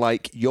don't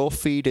like, your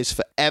feed is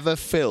forever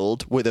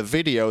filled with a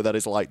video that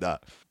is like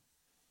that.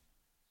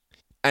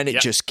 And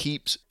it just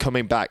keeps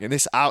coming back. And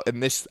this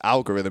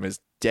algorithm is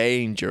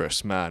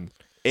dangerous, man.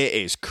 It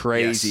is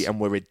crazy. And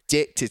we're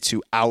addicted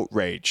to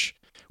outrage.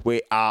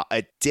 We are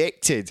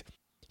addicted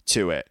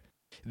to it.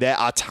 There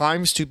are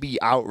times to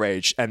be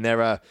outraged, and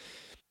there are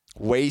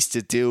ways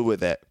to deal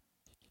with it.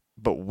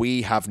 But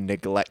we have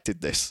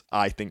neglected this,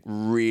 I think,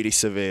 really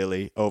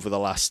severely over the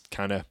last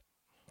kind of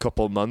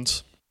couple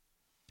months.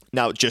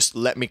 Now, just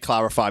let me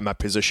clarify my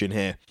position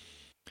here.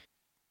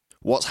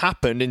 What's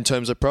happened in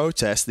terms of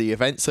protests, the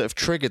events that have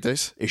triggered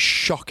this, is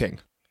shocking.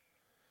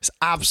 It's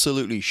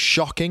absolutely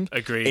shocking.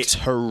 Agreed. It's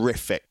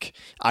horrific.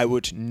 I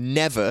would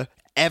never,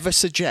 ever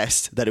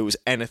suggest that it was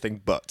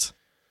anything but.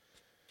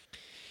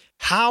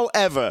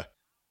 However,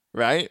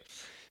 right,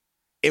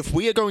 if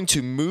we are going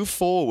to move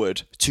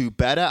forward to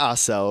better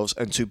ourselves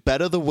and to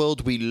better the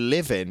world we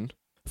live in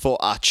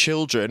for our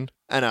children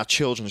and our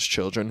children's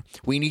children,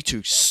 we need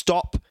to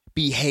stop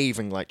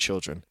behaving like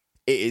children.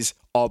 It is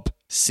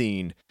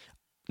obscene.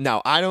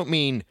 Now, I don't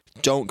mean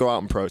don't go out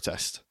and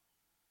protest.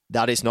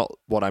 That is not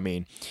what I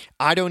mean.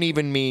 I don't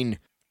even mean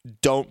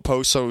don't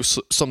post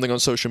something on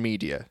social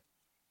media.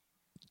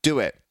 Do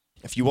it.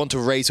 If you want to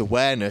raise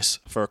awareness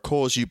for a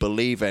cause you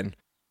believe in,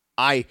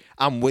 I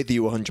am with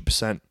you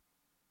 100%.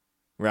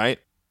 Right?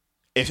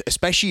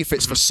 Especially if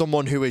it's for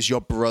someone who is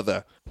your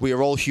brother. We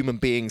are all human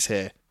beings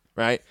here,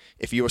 right?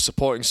 If you are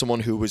supporting someone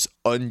who was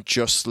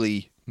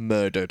unjustly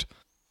murdered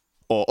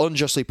or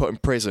unjustly put in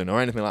prison or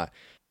anything like that,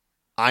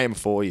 I am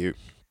for you.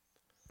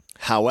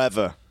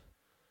 However,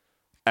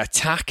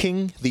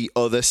 attacking the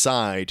other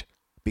side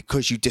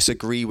because you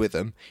disagree with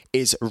them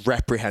is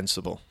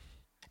reprehensible.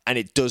 And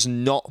it does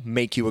not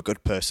make you a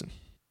good person.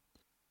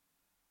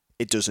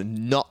 It does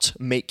not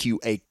make you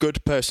a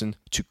good person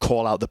to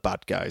call out the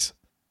bad guys.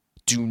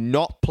 Do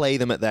not play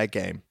them at their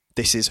game.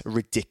 This is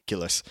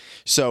ridiculous.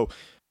 So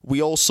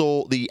we all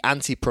saw the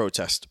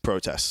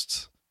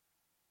protests.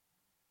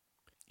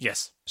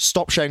 Yes.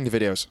 Stop sharing the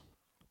videos.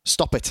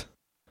 Stop it.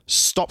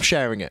 Stop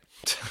sharing it.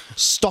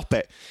 Stop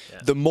it. Yeah.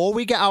 The more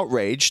we get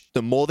outraged,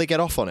 the more they get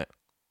off on it.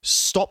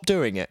 Stop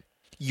doing it.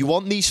 You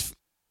want these,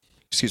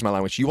 excuse my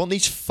language, you want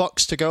these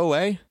fucks to go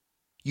away?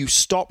 You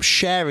stop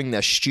sharing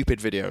their stupid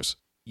videos.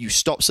 You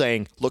stop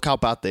saying, look how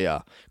bad they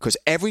are. Because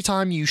every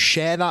time you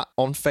share that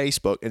on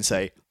Facebook and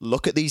say,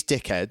 look at these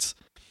dickheads,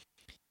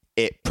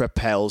 it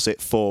propels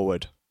it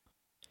forward.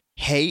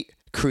 Hate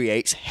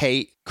creates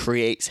hate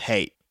creates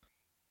hate.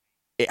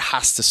 It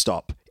has to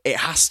stop. It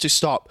has to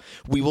stop.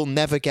 We will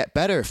never get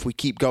better if we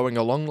keep going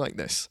along like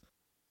this.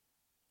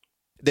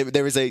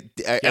 There is a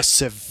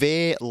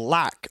severe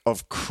lack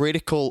of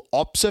critical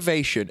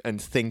observation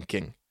and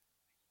thinking.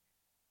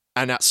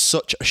 And that's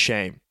such a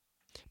shame.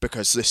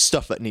 Because there's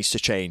stuff that needs to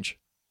change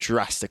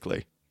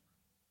drastically.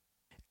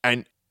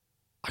 And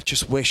I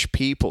just wish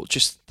people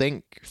just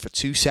think for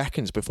 2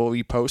 seconds before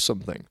you post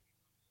something.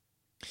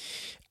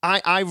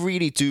 I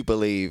really do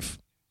believe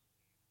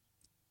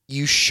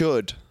you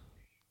should...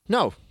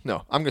 No,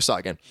 I'm going to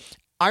start again.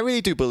 I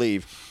really do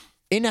believe,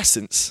 in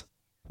essence,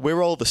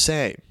 we're all the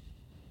same.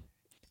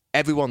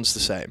 Everyone's the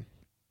same.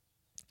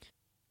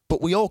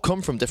 But we all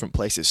come from different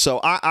places. So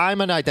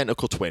I'm an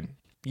identical twin.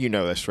 You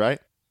know this, right?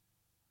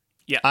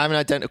 Yeah. I'm an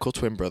identical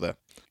twin brother.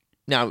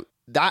 Now,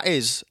 that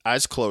is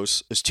as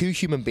close as two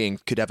human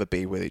beings could ever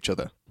be with each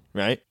other,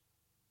 right?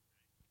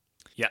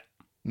 Yeah.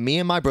 Me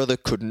and my brother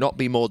could not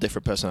be more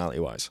different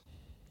personality-wise.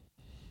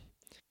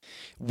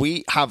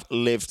 We have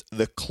lived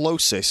the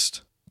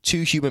closest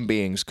two human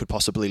beings could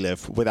possibly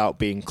live without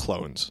being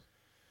clones.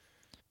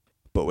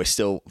 But we're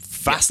still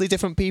vastly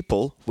different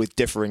people with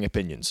differing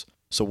opinions.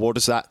 So what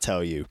does that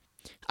tell you?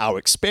 Our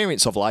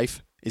experience of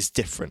life is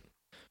different.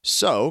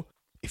 So,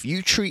 if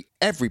you treat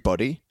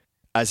everybody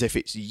as if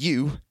it's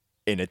you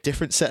in a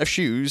different set of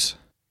shoes,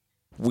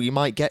 we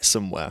might get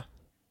somewhere.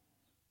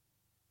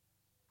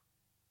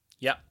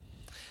 Yeah.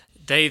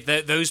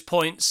 Those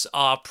points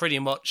are pretty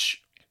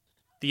much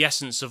the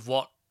essence of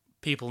what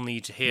people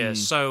need to hear.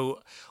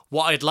 So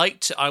what I'd like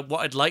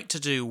to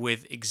do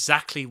with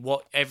exactly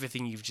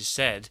everything you've just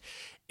said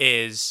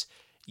is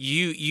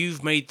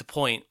you've made the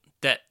point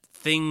that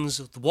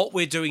what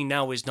we're doing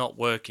now is not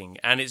working,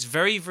 and it's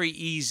very, very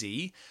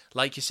easy,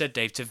 like you said,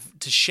 Dave,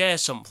 to share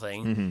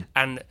something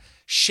and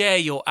share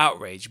your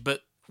outrage.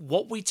 But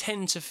what we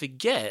tend to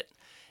forget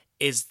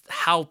is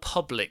how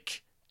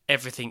public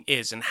everything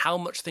is and how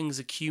much things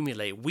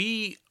accumulate.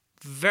 We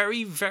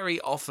very, very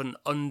often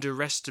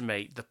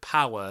underestimate the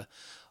power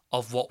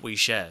of what we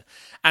share.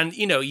 And,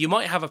 you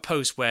might have a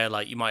post where,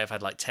 like, you might have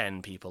had, like,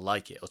 10 people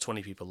like it or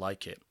 20 people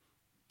like it.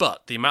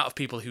 But the amount of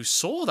people who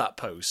saw that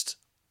post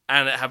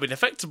and have been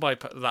affected by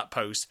that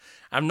post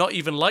and not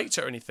even liked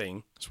it or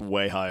anything, it's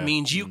way higher.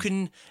 Means you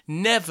can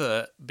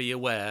never be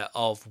aware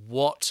of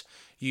what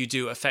you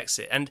do affects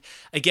it. And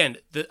again,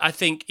 I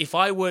think if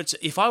I were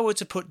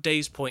to put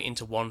Dave's point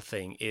into one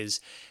thing, is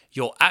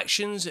your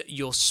actions,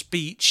 your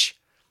speech,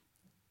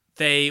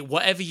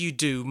 whatever you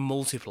do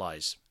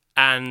multiplies.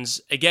 And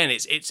again,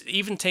 it's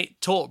even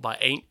taught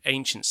by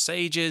ancient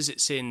sages.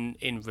 It's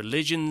in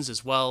religions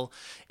as well.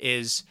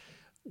 Is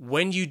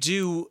when you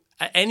do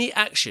any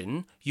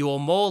action, you are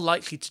more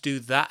likely to do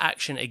that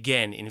action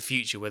again in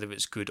future, whether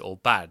it's good or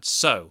bad.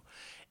 So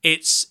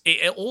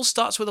it all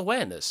starts with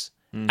awareness.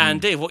 Mm-hmm.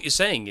 And Dave, what you're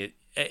saying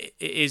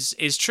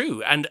is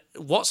true. And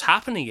what's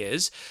happening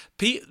is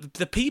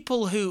the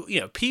people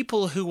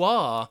who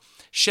are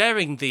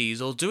sharing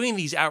these or doing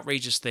these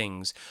outrageous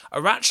things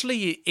are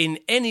actually, in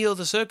any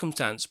other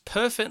circumstance,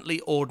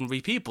 perfectly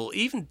ordinary people,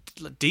 even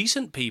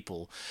decent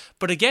people.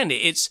 But again,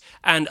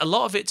 and a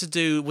lot of it to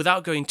do,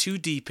 without going too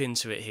deep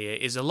into it here,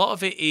 is a lot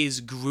of it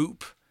is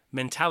group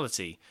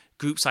mentality,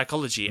 group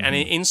psychology. Mm-hmm. And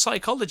in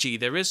psychology,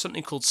 there is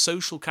something called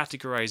social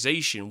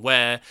categorization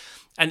where,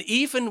 and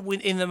even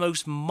within the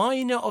most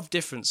minor of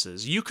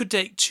differences, you could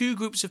take two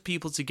groups of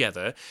people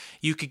together,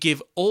 you could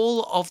give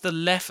all of the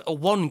left or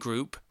one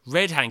group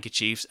red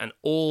handkerchiefs and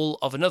all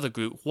of another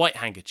group white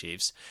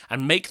handkerchiefs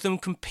and make them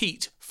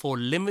compete for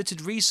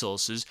limited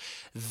resources.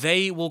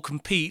 They will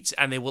compete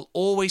and they will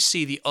always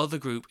see the other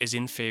group as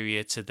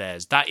inferior to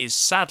theirs. That is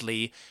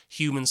sadly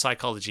human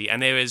psychology.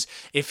 And there is,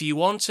 if you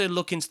want to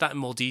look into that in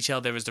more detail,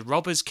 there is the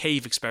Robbers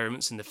Cave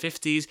experiments in the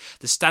 50s,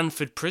 the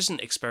Stanford Prison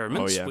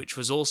experiments, which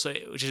is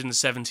in the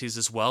 70s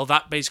as well.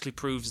 That basically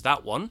proves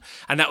that one.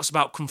 And that was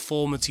about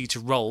conformity to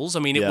roles. I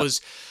mean, it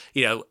was,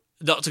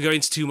 not to go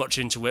into too much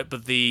into it,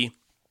 but the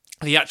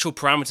actual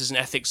parameters and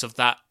ethics of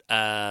that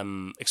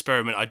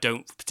experiment I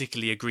don't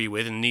particularly agree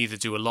with, and neither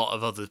do a lot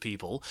of other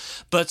people.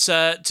 But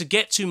to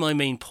get to my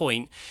main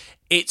point,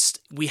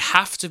 we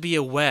have to be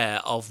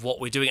aware of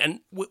what we're doing. And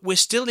we're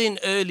still in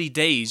early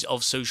days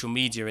of social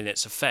media and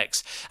its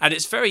effects. And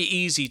it's very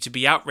easy to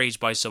be outraged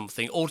by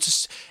something, or to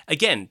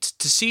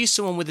see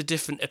someone with a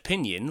different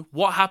opinion.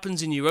 What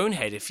happens in your own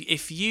head?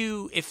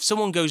 If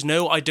someone goes,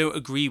 no, I don't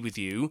agree with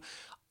you,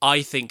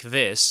 I think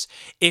this,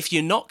 if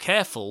you're not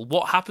careful,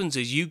 what happens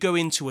is you go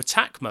into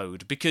attack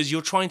mode because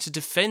you're trying to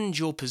defend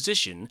your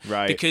position,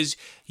 right? Because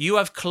you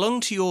have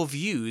clung to your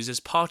views as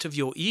part of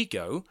your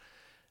ego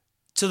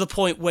to the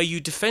point where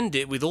you defend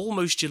it with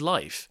almost your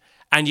life.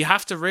 And you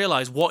have to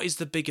realize, what is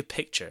the bigger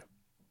picture?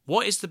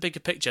 What is the bigger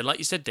picture? Like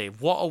you said,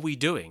 Dave, what are we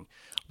doing?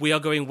 We are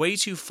going way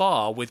too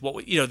far with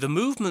what the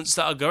movements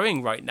that are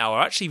going right now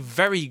are actually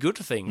very good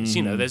things.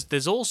 Mm-hmm.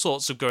 There's all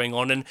sorts of going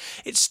on, and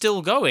it's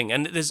still going,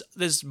 and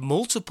there's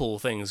multiple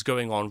things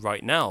going on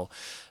right now.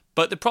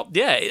 But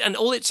and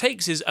all it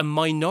takes is a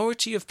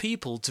minority of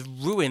people to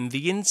ruin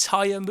the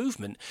entire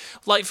movement.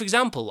 Like, for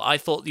example, I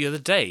thought the other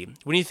day,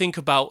 when you think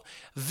about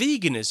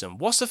veganism,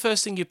 what's the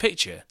first thing you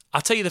picture?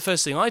 I'll tell you the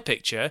first thing I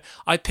picture.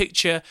 I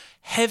picture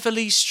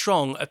heavily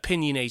strong,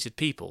 opinionated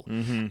people.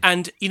 Mm-hmm.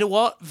 And you know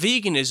what?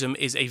 Veganism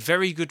is a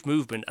very good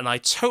movement, and I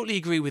totally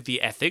agree with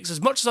the ethics.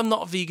 As much as I'm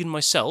not a vegan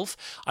myself,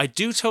 I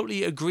do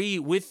totally agree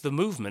with the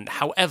movement.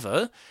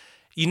 However,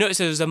 you notice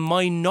there's a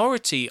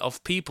minority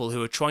of people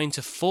who are trying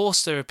to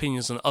force their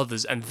opinions on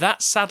others, and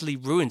that sadly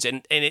ruins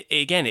it. And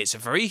again, it's a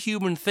very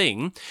human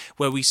thing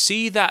where we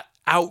see that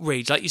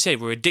outrage. Like you say,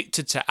 we're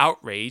addicted to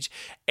outrage.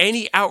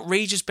 Any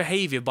outrageous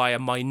behavior by a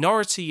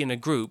minority in a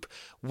group,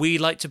 we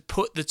like to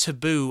put the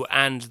taboo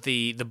and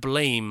the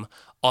blame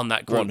on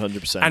that group.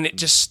 100%. And it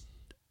just...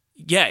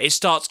 it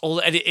starts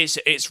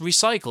it's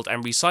recycled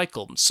and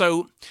recycled.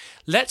 So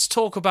let's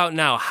talk about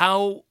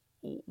now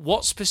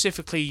what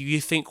specifically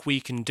you think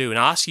we can do. And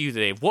I'll ask you,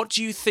 Dave, where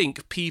do you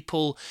think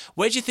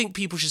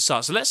people should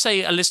start? So let's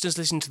say a listener's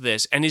listening to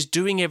this and is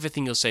doing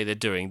everything you'll say they're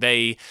doing.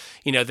 They're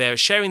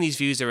sharing these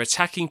views, they're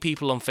attacking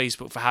people on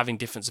Facebook for having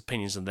different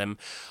opinions on them.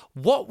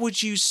 What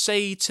would you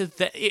say to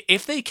them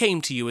if they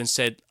came to you and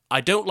said,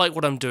 I don't like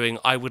what I'm doing,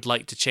 I would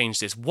like to change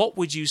this? What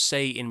would you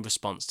say in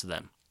response to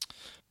them?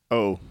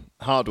 Oh,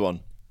 hard one.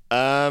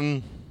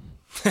 I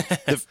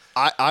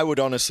would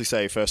honestly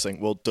say, first thing,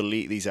 well,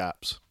 delete these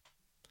apps.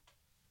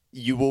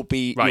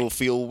 You'll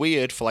feel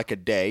weird for like a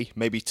day,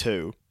 maybe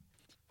two,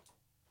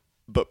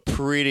 but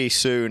pretty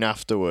soon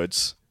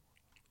afterwards,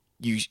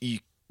 you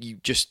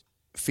just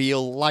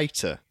feel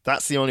lighter.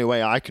 That's the only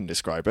way I can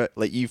describe it.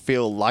 Like, you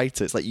feel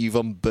lighter. It's like you've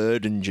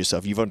unburdened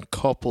yourself. You've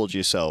uncoupled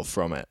yourself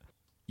from it.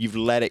 You've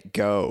let it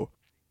go.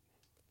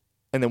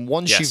 And then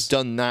once you've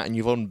done that and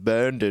you've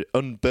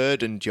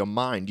unburdened your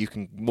mind, you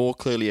can more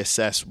clearly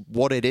assess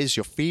what it is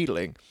you're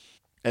feeling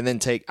and then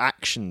take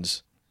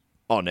actions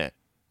on it.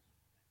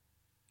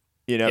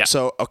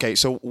 So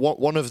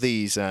one of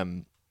these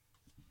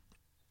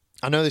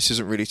I know this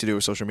isn't really to do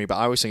with social media, but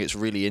I always think it's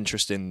really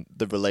interesting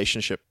the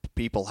relationship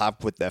people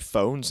have with their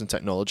phones and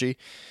technology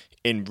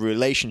in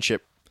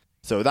relationship.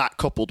 So that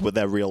coupled with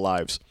their real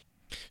lives.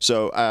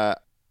 So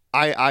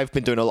I've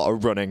been doing a lot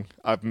of running.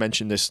 I've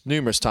mentioned this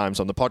numerous times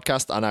on the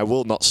podcast, and I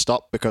will not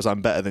stop because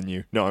I'm better than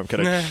you. No, I'm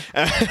kidding.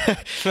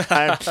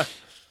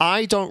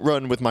 I don't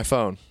run with my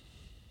phone,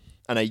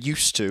 and I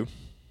used to,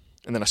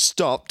 and then I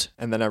stopped,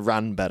 and then I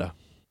ran better.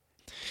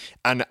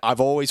 And I've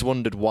always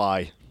wondered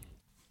why.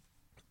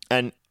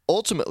 And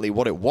ultimately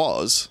what it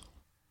was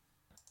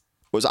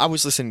I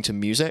was listening to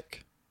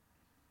music.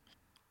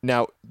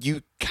 Now,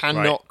 you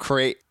cannot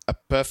create a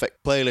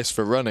perfect playlist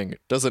for running.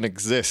 It doesn't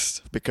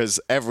exist because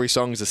every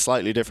song is a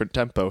slightly different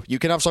tempo. You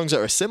can have songs that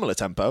are a similar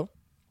tempo,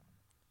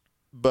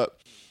 but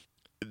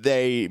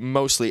they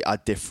mostly are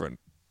different.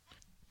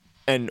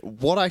 And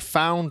what I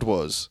found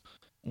was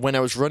when I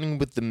was running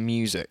with the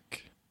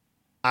music,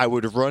 I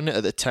would run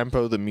at the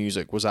tempo the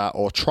music was at,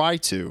 or try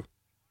to,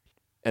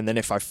 and then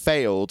if I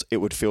failed, it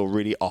would feel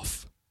really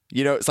off.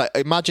 You know, it's like,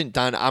 imagine,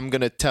 Dan, I'm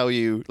going to tell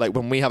you, like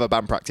when we have a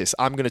band practice,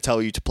 I'm going to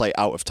tell you to play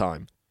out of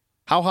time.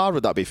 How hard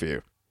would that be for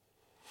you?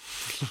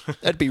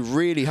 That'd be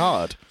really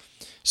hard.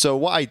 So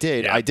what I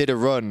did, I did a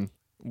run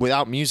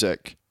without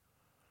music,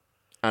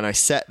 and I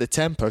set the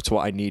tempo to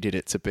what I needed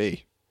it to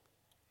be.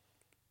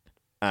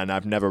 And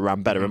I've never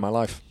ran better in my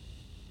life.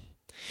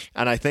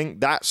 And I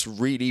think that's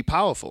really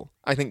powerful.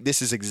 I think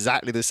this is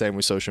exactly the same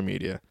with social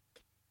media.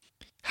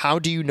 How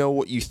do you know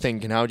what you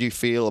think and how do you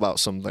feel about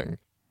something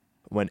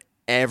when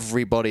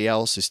everybody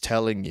else is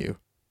telling you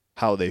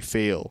how they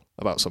feel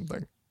about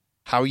something?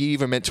 How are you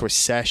even meant to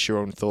assess your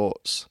own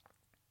thoughts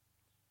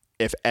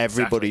if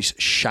everybody's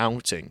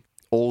shouting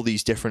all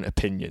these different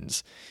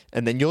opinions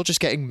and then you're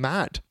just getting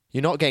mad?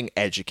 You're not getting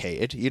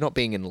educated. You're not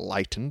being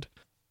enlightened.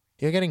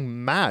 You're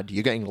getting mad.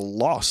 You're getting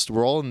lost.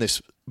 We're all in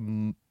this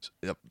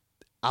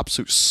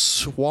absolute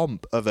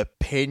swamp of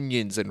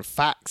opinions and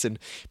facts and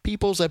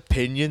people's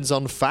opinions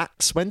on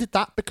facts. When did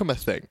that become a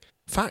thing?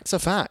 Facts are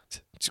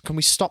fact. Can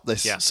we stop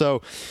this? Yeah.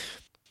 So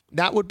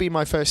that would be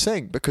my first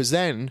thing, because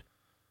then,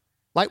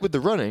 like with the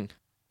running,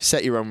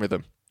 set your own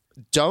rhythm.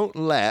 Don't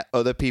let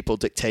other people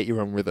dictate your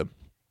own rhythm.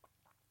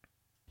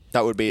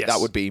 That would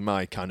be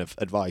my kind of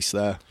advice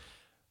there.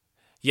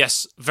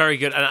 Yes, very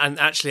good. And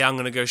actually, I'm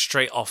going to go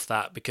straight off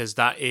that because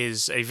that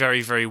is a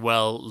very, very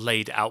well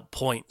laid out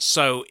point.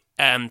 So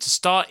to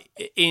start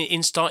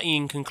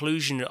in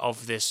conclusion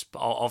of this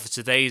of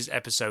today's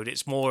episode,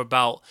 it's more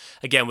about,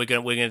 again, we're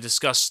going to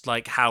discuss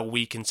like how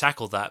we can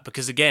tackle that,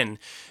 because again,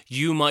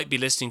 you might be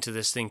listening to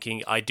this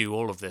thinking, I do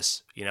all of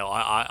this, you know,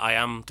 I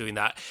am doing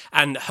that,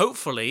 and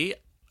hopefully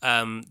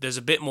there's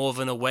a bit more of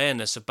an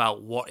awareness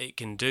about what it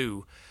can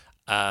do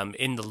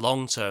in the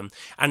long term,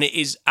 and it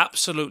is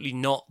absolutely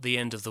not the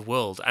end of the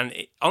world. And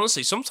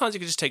honestly, sometimes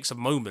it just takes a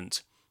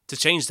moment to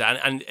change that.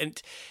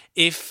 And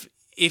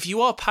if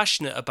you are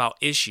passionate about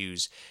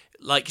issues,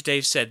 like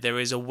Dave said, there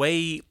is a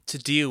way to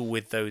deal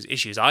with those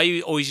issues.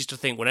 I always used to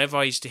think, whenever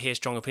I used to hear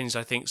strong opinions,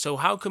 I think, so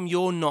how come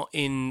you're not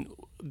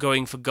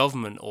going for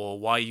government, or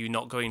why are you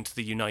not going to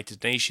the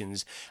United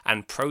Nations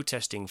and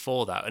protesting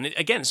for that? And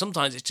again,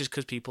 sometimes it's just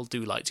because people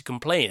do like to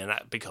complain, and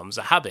that becomes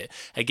a habit.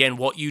 Again,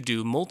 what you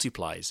do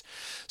multiplies.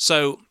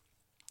 So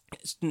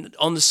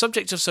on the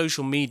subject of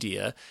social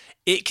media,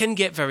 it can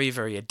get very,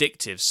 very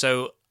addictive.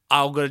 So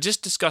I'm going to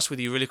just discuss with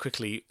you really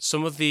quickly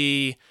some of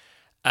the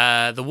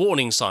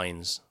warning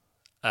signs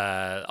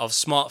of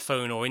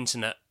smartphone or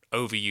internet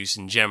overuse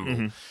in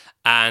general.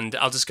 And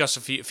I'll discuss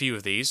a few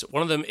of these.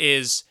 One of them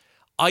is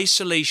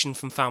isolation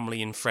from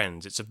family and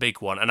friends. It's a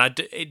big one. And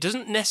it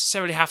doesn't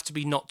necessarily have to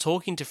be not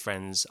talking to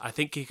friends. I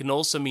think it can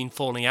also mean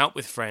falling out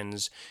with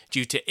friends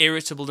due to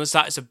irritableness.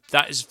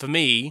 That is for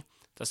me,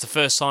 that's the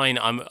first sign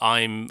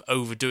I'm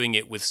overdoing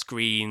it with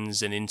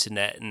screens and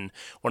internet and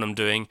what I'm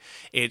doing.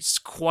 It's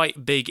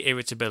quite big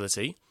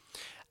irritability.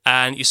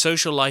 And your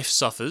social life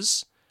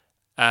suffers.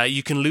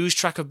 You can lose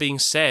track of being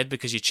said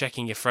because you're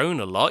checking your phone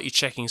a lot. You're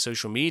checking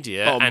social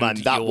media. Oh,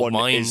 man, that one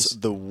is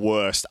the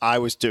worst. I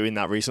was doing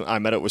that recently. I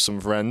met up with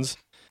some friends,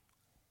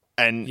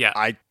 and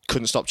I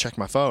couldn't stop checking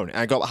my phone. And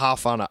I got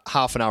half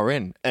an hour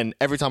in, and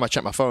every time I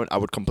checked my phone, I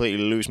would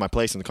completely lose my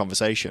place in the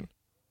conversation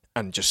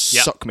and just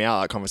suck me out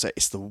of that conversation.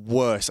 It's the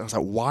worst. I was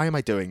like, why am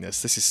I doing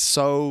this? This is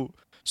so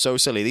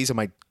silly. These are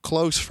my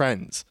close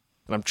friends,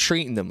 and I'm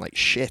treating them like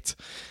shit.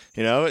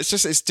 You know, it's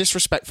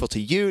disrespectful to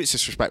you. It's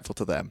disrespectful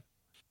to them.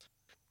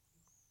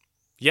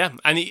 Yeah,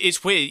 and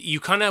it's weird. You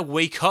kind of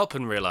wake up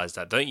and realize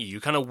that, don't you? You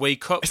kind of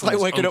wake up. It's like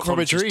waking up from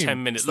a dream.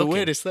 10-minute it's the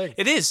weirdest thing.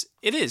 It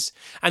is,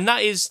 and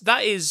that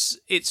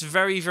is. It's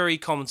very, very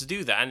common to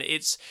do that, and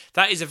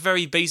that is a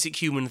very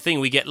basic human thing.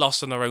 We get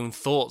lost in our own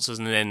thoughts,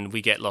 and then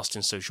we get lost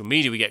in social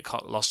media. We get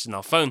lost in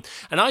our phone,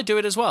 and I do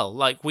it as well.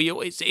 Like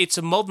it's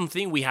a modern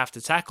thing we have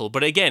to tackle.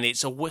 But again, it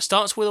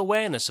starts with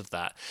awareness of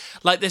that.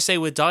 Like they say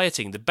with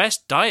dieting, the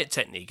best diet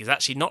technique is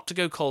actually not to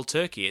go cold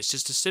turkey. It's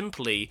just to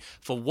simply,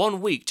 for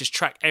 1 week, just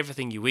track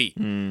everything you eat.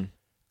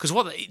 Because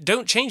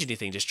don't change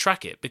anything, just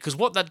track it. Because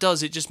what that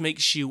does, it just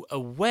makes you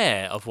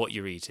aware of what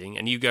you're eating,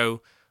 and you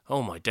go,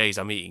 oh my days,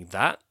 I'm eating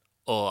that.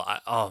 or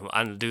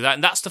I don't do that.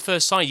 And that's the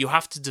first sign. You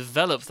have to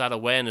develop that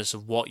awareness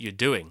of what you're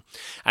doing.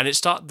 And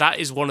that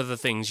is one of the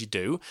things you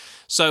do.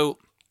 So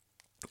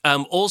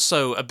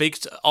also a big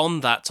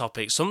on that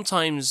topic,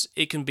 sometimes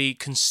it can be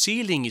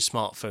concealing your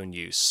smartphone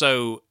use.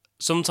 So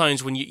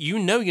sometimes when you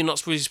know you're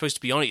not really supposed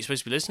to be on it, you're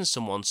supposed to be listening to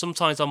someone,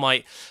 sometimes I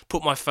might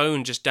put my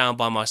phone just down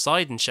by my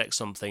side and check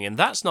something, and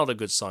that's not a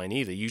good sign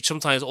either. You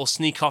sometimes or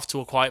sneak off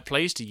to a quiet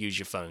place to use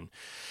your phone.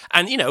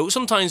 And,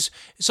 sometimes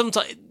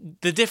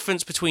the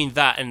difference between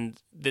that and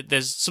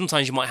there's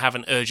sometimes you might have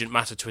an urgent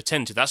matter to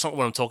attend to. That's not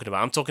what I'm talking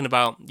about. I'm talking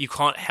about you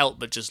can't help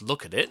but just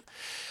look at it.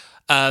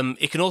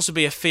 It can also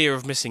be a fear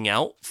of missing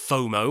out,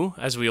 FOMO,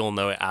 as we all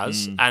know it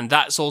as, and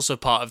that's also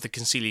part of the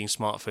concealing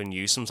smartphone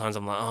use. Sometimes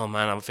I'm like, oh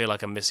man, I feel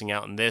like I'm missing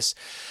out on this.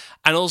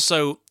 And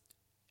also,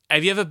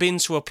 have you ever been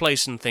to a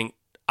place and think,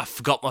 I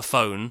forgot my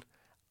phone,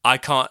 I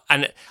can't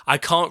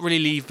really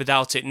leave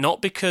without it,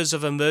 not because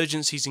of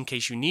emergencies in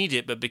case you need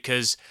it, but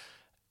because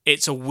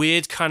it's a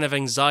weird kind of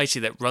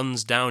anxiety that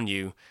runs down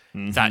you.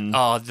 That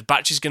the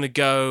battery's going to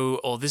go,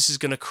 or this is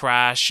going to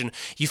crash, and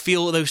you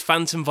feel those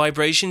phantom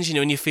vibrations,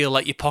 and you feel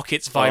like your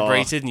pocket's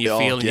vibrated, and you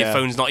feel and your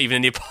phone's not even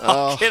in your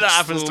pocket. That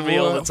happens to me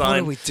all the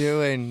time.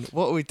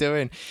 What are we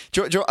doing?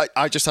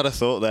 I just had a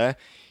thought there.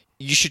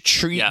 You should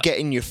treat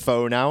getting your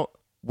phone out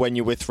when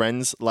you're with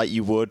friends like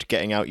you would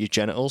getting out your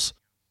genitals.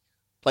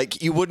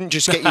 Like, you wouldn't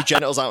just get your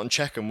genitals out and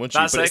check them, would you?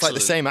 That's but excellent. It's like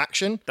the same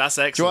action. That's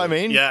excellent. Do you know what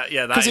I mean?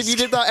 Yeah. Because if you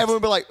did that, everyone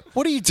would be like,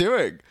 what are you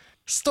doing?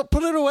 Stop,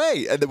 put it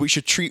away. And then we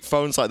should treat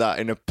phones like that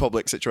in a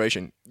public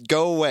situation.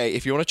 Go away.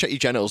 If you want to check your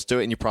genitals, do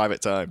it in your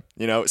private time.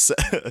 It's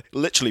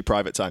literally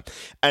private time.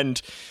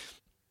 And,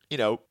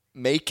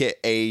 make it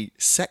a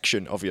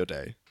section of your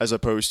day as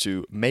opposed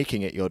to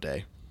making it your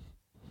day.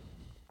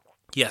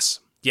 Yes,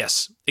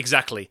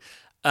 exactly.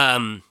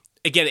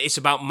 Again, it's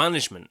about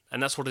management,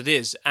 and that's what it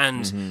is.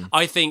 And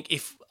I think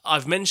if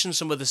I've mentioned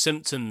some of the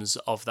symptoms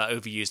of that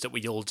overuse that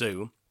we all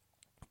do,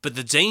 but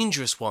the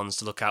dangerous ones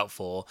to look out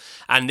for,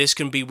 and this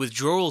can be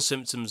withdrawal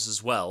symptoms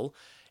as well,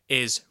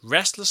 is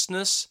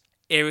restlessness,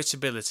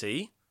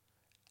 irritability,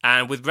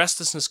 and with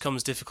restlessness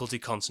comes difficulty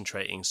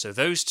concentrating. So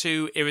those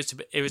two,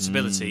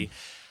 irritability,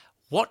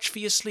 watch for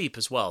your sleep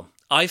as well.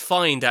 I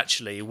find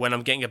actually when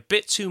I'm getting a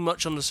bit too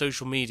much on the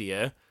social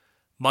media,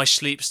 my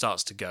sleep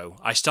starts to go.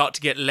 I start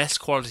to get less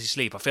quality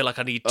sleep. I feel like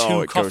I need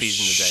two coffees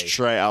in the day.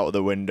 Straight out of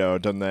the window,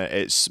 doesn't it?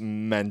 It's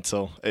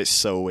mental. It's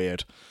so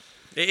weird.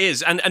 It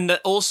is, and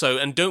also,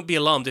 and don't be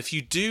alarmed if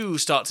you do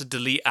start to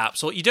delete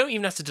apps, or you don't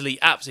even have to delete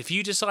apps. If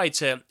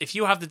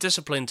you have the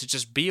discipline to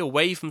just be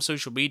away from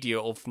social media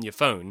or from your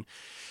phone,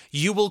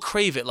 you will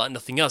crave it like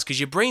nothing else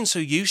because your brain's so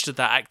used to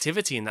that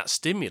activity and that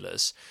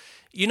stimulus,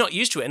 you're not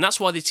used to it, and that's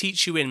why they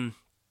teach you in.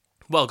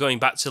 Well, going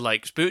back to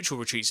like spiritual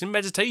retreats and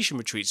meditation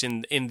retreats,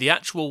 in the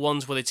actual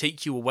ones where they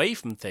take you away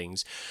from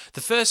things,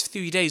 the first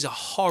 3 days are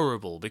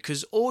horrible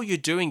because all you're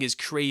doing is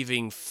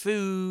craving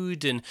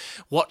food and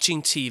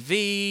watching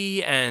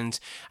TV and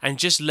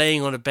just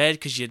laying on a bed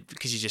because you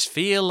just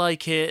feel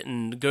like it,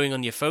 and going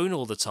on your phone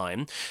all the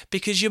time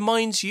because your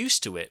mind's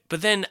used to it.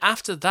 But then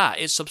after that,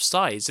 it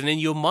subsides, and then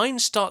your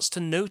mind starts to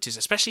notice,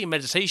 especially in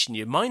meditation,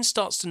 your mind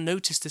starts to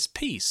notice this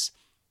peace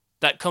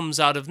that comes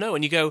out of nowhere,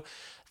 and you go,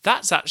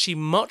 that's actually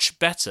much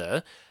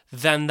better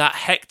than that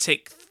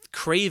hectic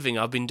craving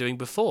I've been doing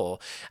before.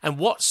 And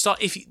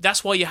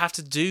that's why you have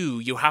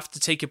to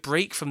take a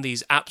break from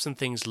these apps and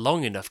things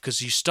long enough,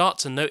 because you start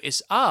to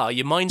notice,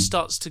 your mind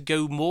starts to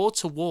go more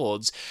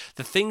towards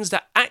the things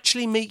that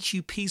actually make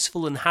you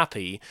peaceful and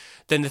happy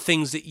than the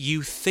things that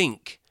you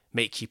think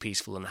make you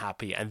peaceful and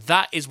happy. And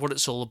that is what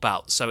it's all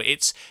about. So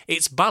it's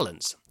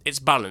balance. It's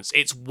balance.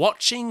 It's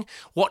watching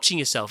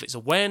yourself. It's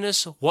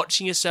awareness,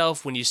 watching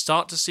yourself when you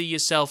start to see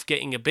yourself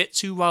getting a bit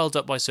too riled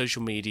up by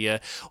social media.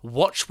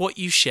 Watch what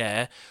you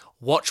share,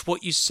 watch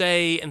what you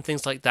say, and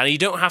things like that. And you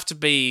don't have to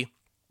be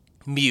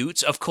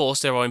mute. Of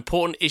course, there are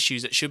important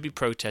issues that should be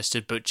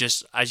protested, but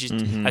just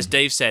as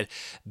Dave said,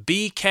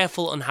 be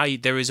careful on how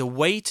there is a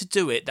way to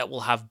do it that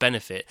will have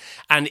benefit.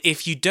 And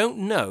if you don't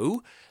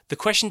know, the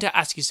question to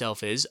ask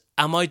yourself is,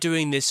 am I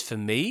doing this for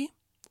me,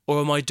 or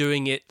am I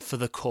doing it for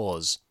the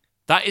cause?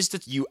 That is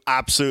You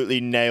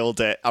absolutely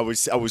nailed it. I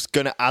was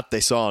going to add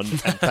this on,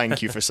 and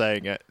thank you for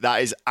saying it.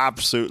 That is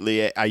absolutely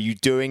it. Are you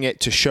doing it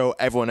to show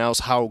everyone else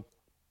how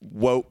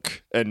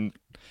woke and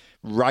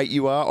right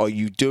you are, or are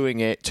you doing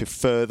it to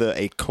further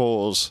a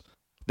cause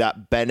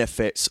that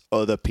benefits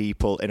other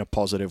people in a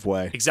positive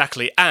way?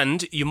 Exactly.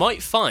 And you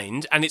might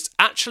find, and it's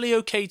actually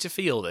okay to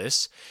feel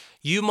this,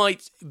 you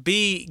might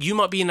be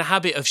in the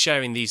habit of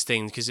sharing these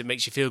things because it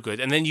makes you feel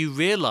good, and then you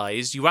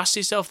ask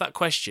yourself that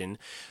question,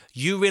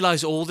 you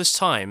realize all this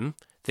time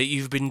that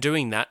you've been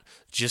doing that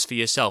just for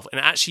yourself, and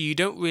actually you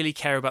don't really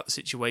care about the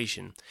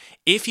situation.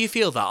 If you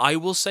feel that, I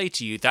will say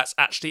to you, that's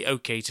actually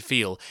okay to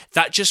feel.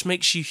 That just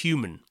makes you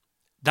human.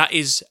 That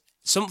is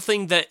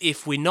something that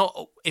if we're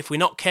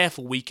not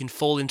careful, we can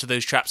fall into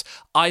those traps.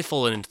 I've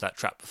fallen into that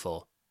trap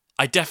before.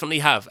 I definitely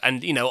have.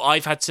 And,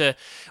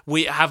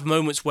 we have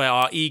moments where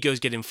our egos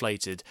get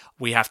inflated.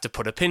 We have to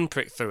put a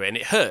pinprick through it, and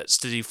it hurts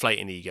to deflate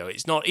an ego.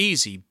 It's not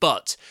easy,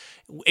 but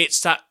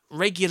It's that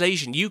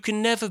regulation. You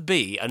can never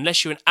be,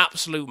 unless you're an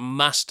absolute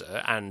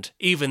master, and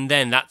even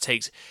then that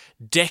takes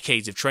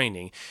decades of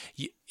training.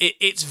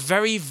 It's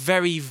very,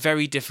 very,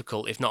 very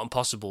difficult, if not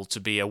impossible, to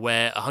be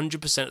aware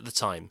 100% of the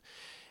time.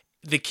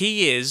 The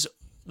key is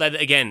that,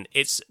 again,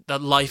 it's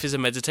that life is a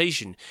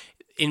meditation.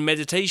 In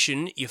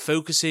meditation, you're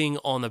focusing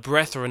on a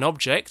breath or an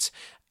object.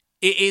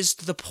 It is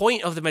the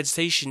point of the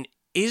meditation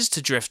is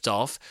to drift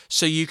off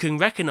so you can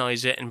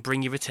recognize it and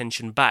bring your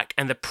attention back.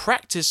 And the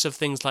practice of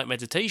things like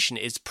meditation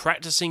is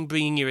practicing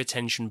bringing your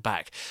attention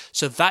back.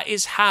 So that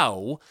is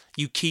how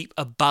you keep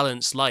a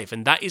balanced life.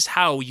 And that is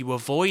how you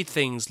avoid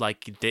things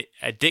like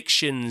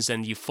addictions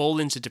and you fall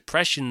into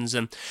depressions.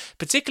 And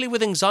particularly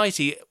with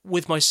anxiety,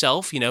 with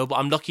myself, but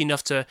I'm lucky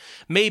enough to,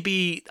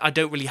 maybe I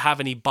don't really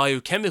have any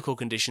biochemical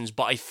conditions,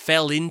 but I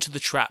fell into the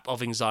trap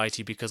of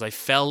anxiety because I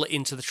fell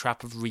into the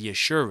trap of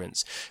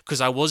reassurance,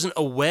 because I wasn't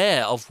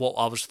aware of what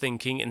I was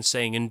thinking and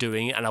saying and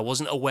doing, and I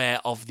wasn't aware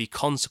of the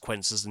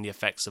consequences and the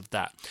effects of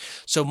that.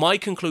 So my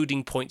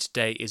concluding point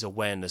today is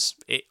awareness.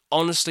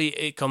 Honestly,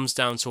 it comes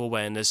down to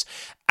awareness.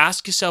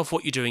 Ask yourself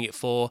what you're doing it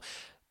for.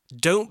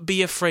 Don't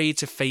be afraid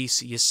to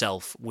face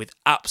yourself with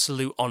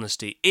absolute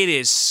honesty. It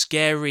is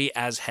scary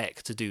as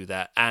heck to do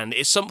that, and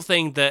it's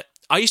something that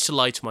I used to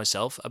lie to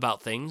myself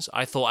about things.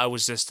 I thought I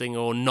was this thing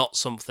or not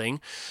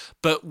something.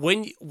 But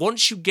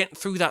once you get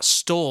through that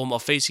storm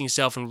of facing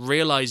yourself and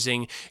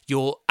realizing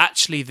you're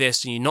actually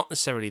this and you're not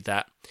necessarily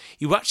that,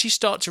 you actually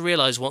start to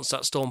realize once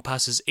that storm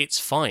passes, it's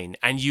fine.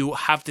 And you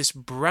have this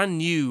brand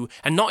new,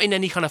 and not in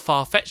any kind of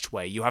far-fetched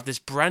way, you have this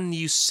brand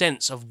new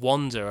sense of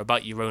wonder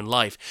about your own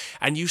life.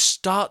 And you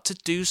start to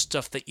do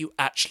stuff that you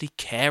actually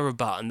care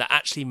about and that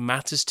actually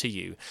matters to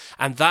you.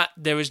 And that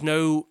there is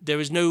no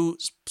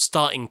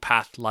starting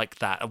path like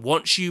that. And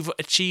once you've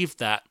achieved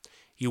that,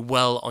 you're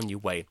well on your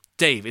way.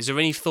 Dave, is there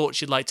any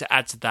thoughts you'd like to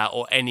add to that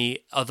or any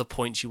other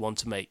points you want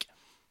to make?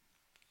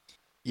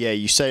 Yeah,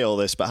 you say all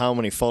this, but how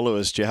many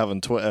followers do you have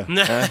on Twitter?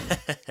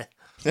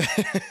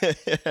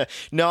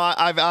 No,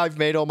 I've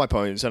made all my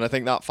points, and I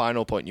think that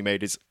final point you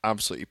made is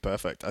absolutely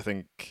perfect. I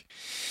think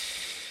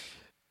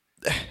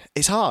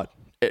it's hard.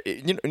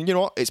 You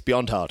know what? It's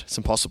beyond hard. It's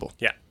impossible.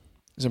 Yeah,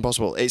 it's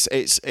impossible.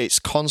 It's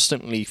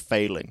constantly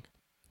failing.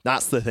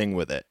 That's the thing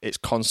with it. It's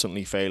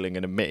constantly failing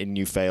and admitting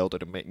you failed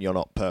and admitting you're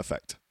not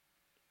perfect.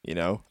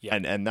 Yeah.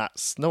 And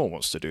that's, no one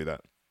wants to do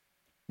that.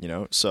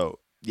 So.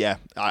 Yeah,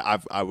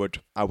 I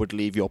would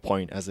leave your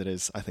point as it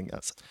is. I think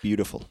that's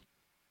beautiful.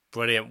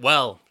 Brilliant.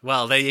 Well,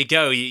 there you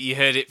go. You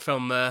heard it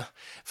from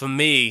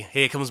me.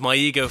 Here comes my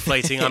ego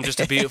inflating. I'm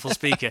just a beautiful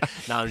speaker.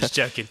 No, I'm just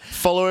joking.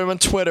 Follow him on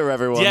Twitter,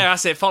 everyone. Yeah,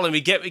 that's it. Follow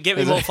me. Get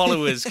me more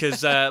followers,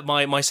 because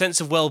my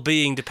sense of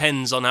well-being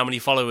depends on how many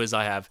followers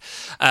I have.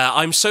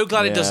 I'm so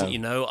glad it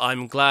doesn't.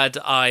 I'm glad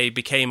I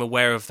became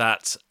aware of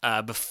that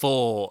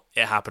before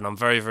it happened. I'm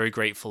very, very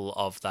grateful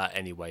of that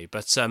anyway.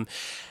 But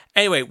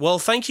anyway, well,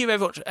 thank you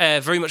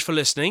very much for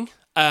listening.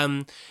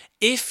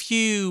 If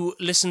you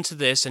listen to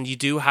this and you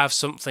do have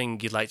something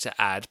you'd like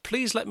to add,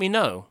 please let me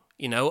know.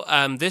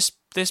 This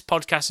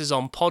podcast is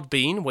on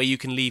Podbean, where you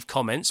can leave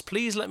comments.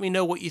 Please let me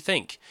know what you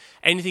think.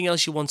 Anything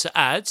else you want to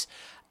add,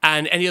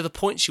 and any other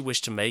points you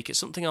wish to make, it's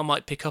something I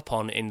might pick up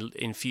on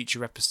in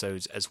future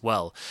episodes as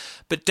well.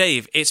 But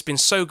Dave, it's been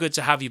so good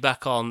to have you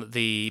back on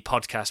the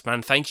podcast,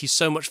 man. Thank you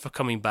so much for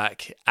coming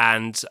back,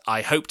 and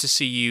I hope to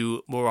see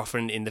you more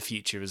often in the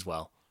future as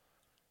well.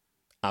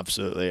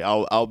 Absolutely.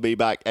 I'll be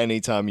back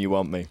anytime you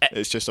want me.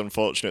 It's just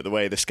unfortunate the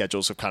way the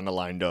schedules have kind of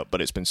lined up, but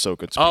it's been so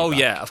good to be back.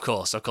 Yeah, of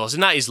course.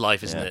 And that is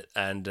life, isn't it?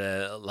 And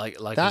like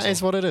that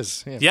is what it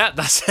is. Yeah,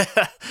 that's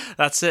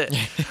it.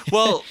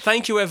 Well,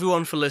 thank you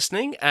everyone for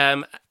listening.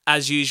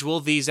 As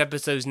usual, these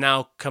episodes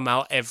now come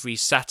out every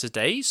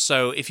Saturday.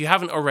 So if you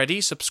haven't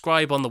already,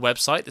 subscribe on the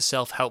website,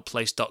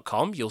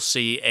 theselfhelpplace.com. You'll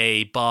see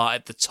a bar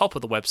at the top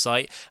of the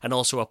website and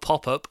also a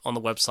pop-up on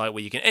the website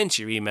where you can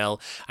enter your email,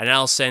 and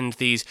I'll send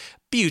these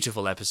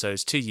beautiful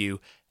episodes to you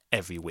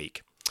every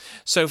week.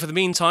 So for the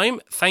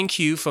meantime, thank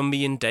you from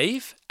me and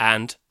Dave,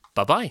 and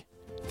bye-bye.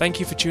 Thank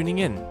you for tuning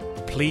in.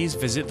 Please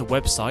visit the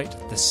website,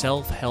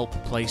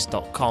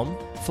 theselfhelpplace.com,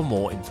 for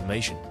more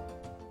information.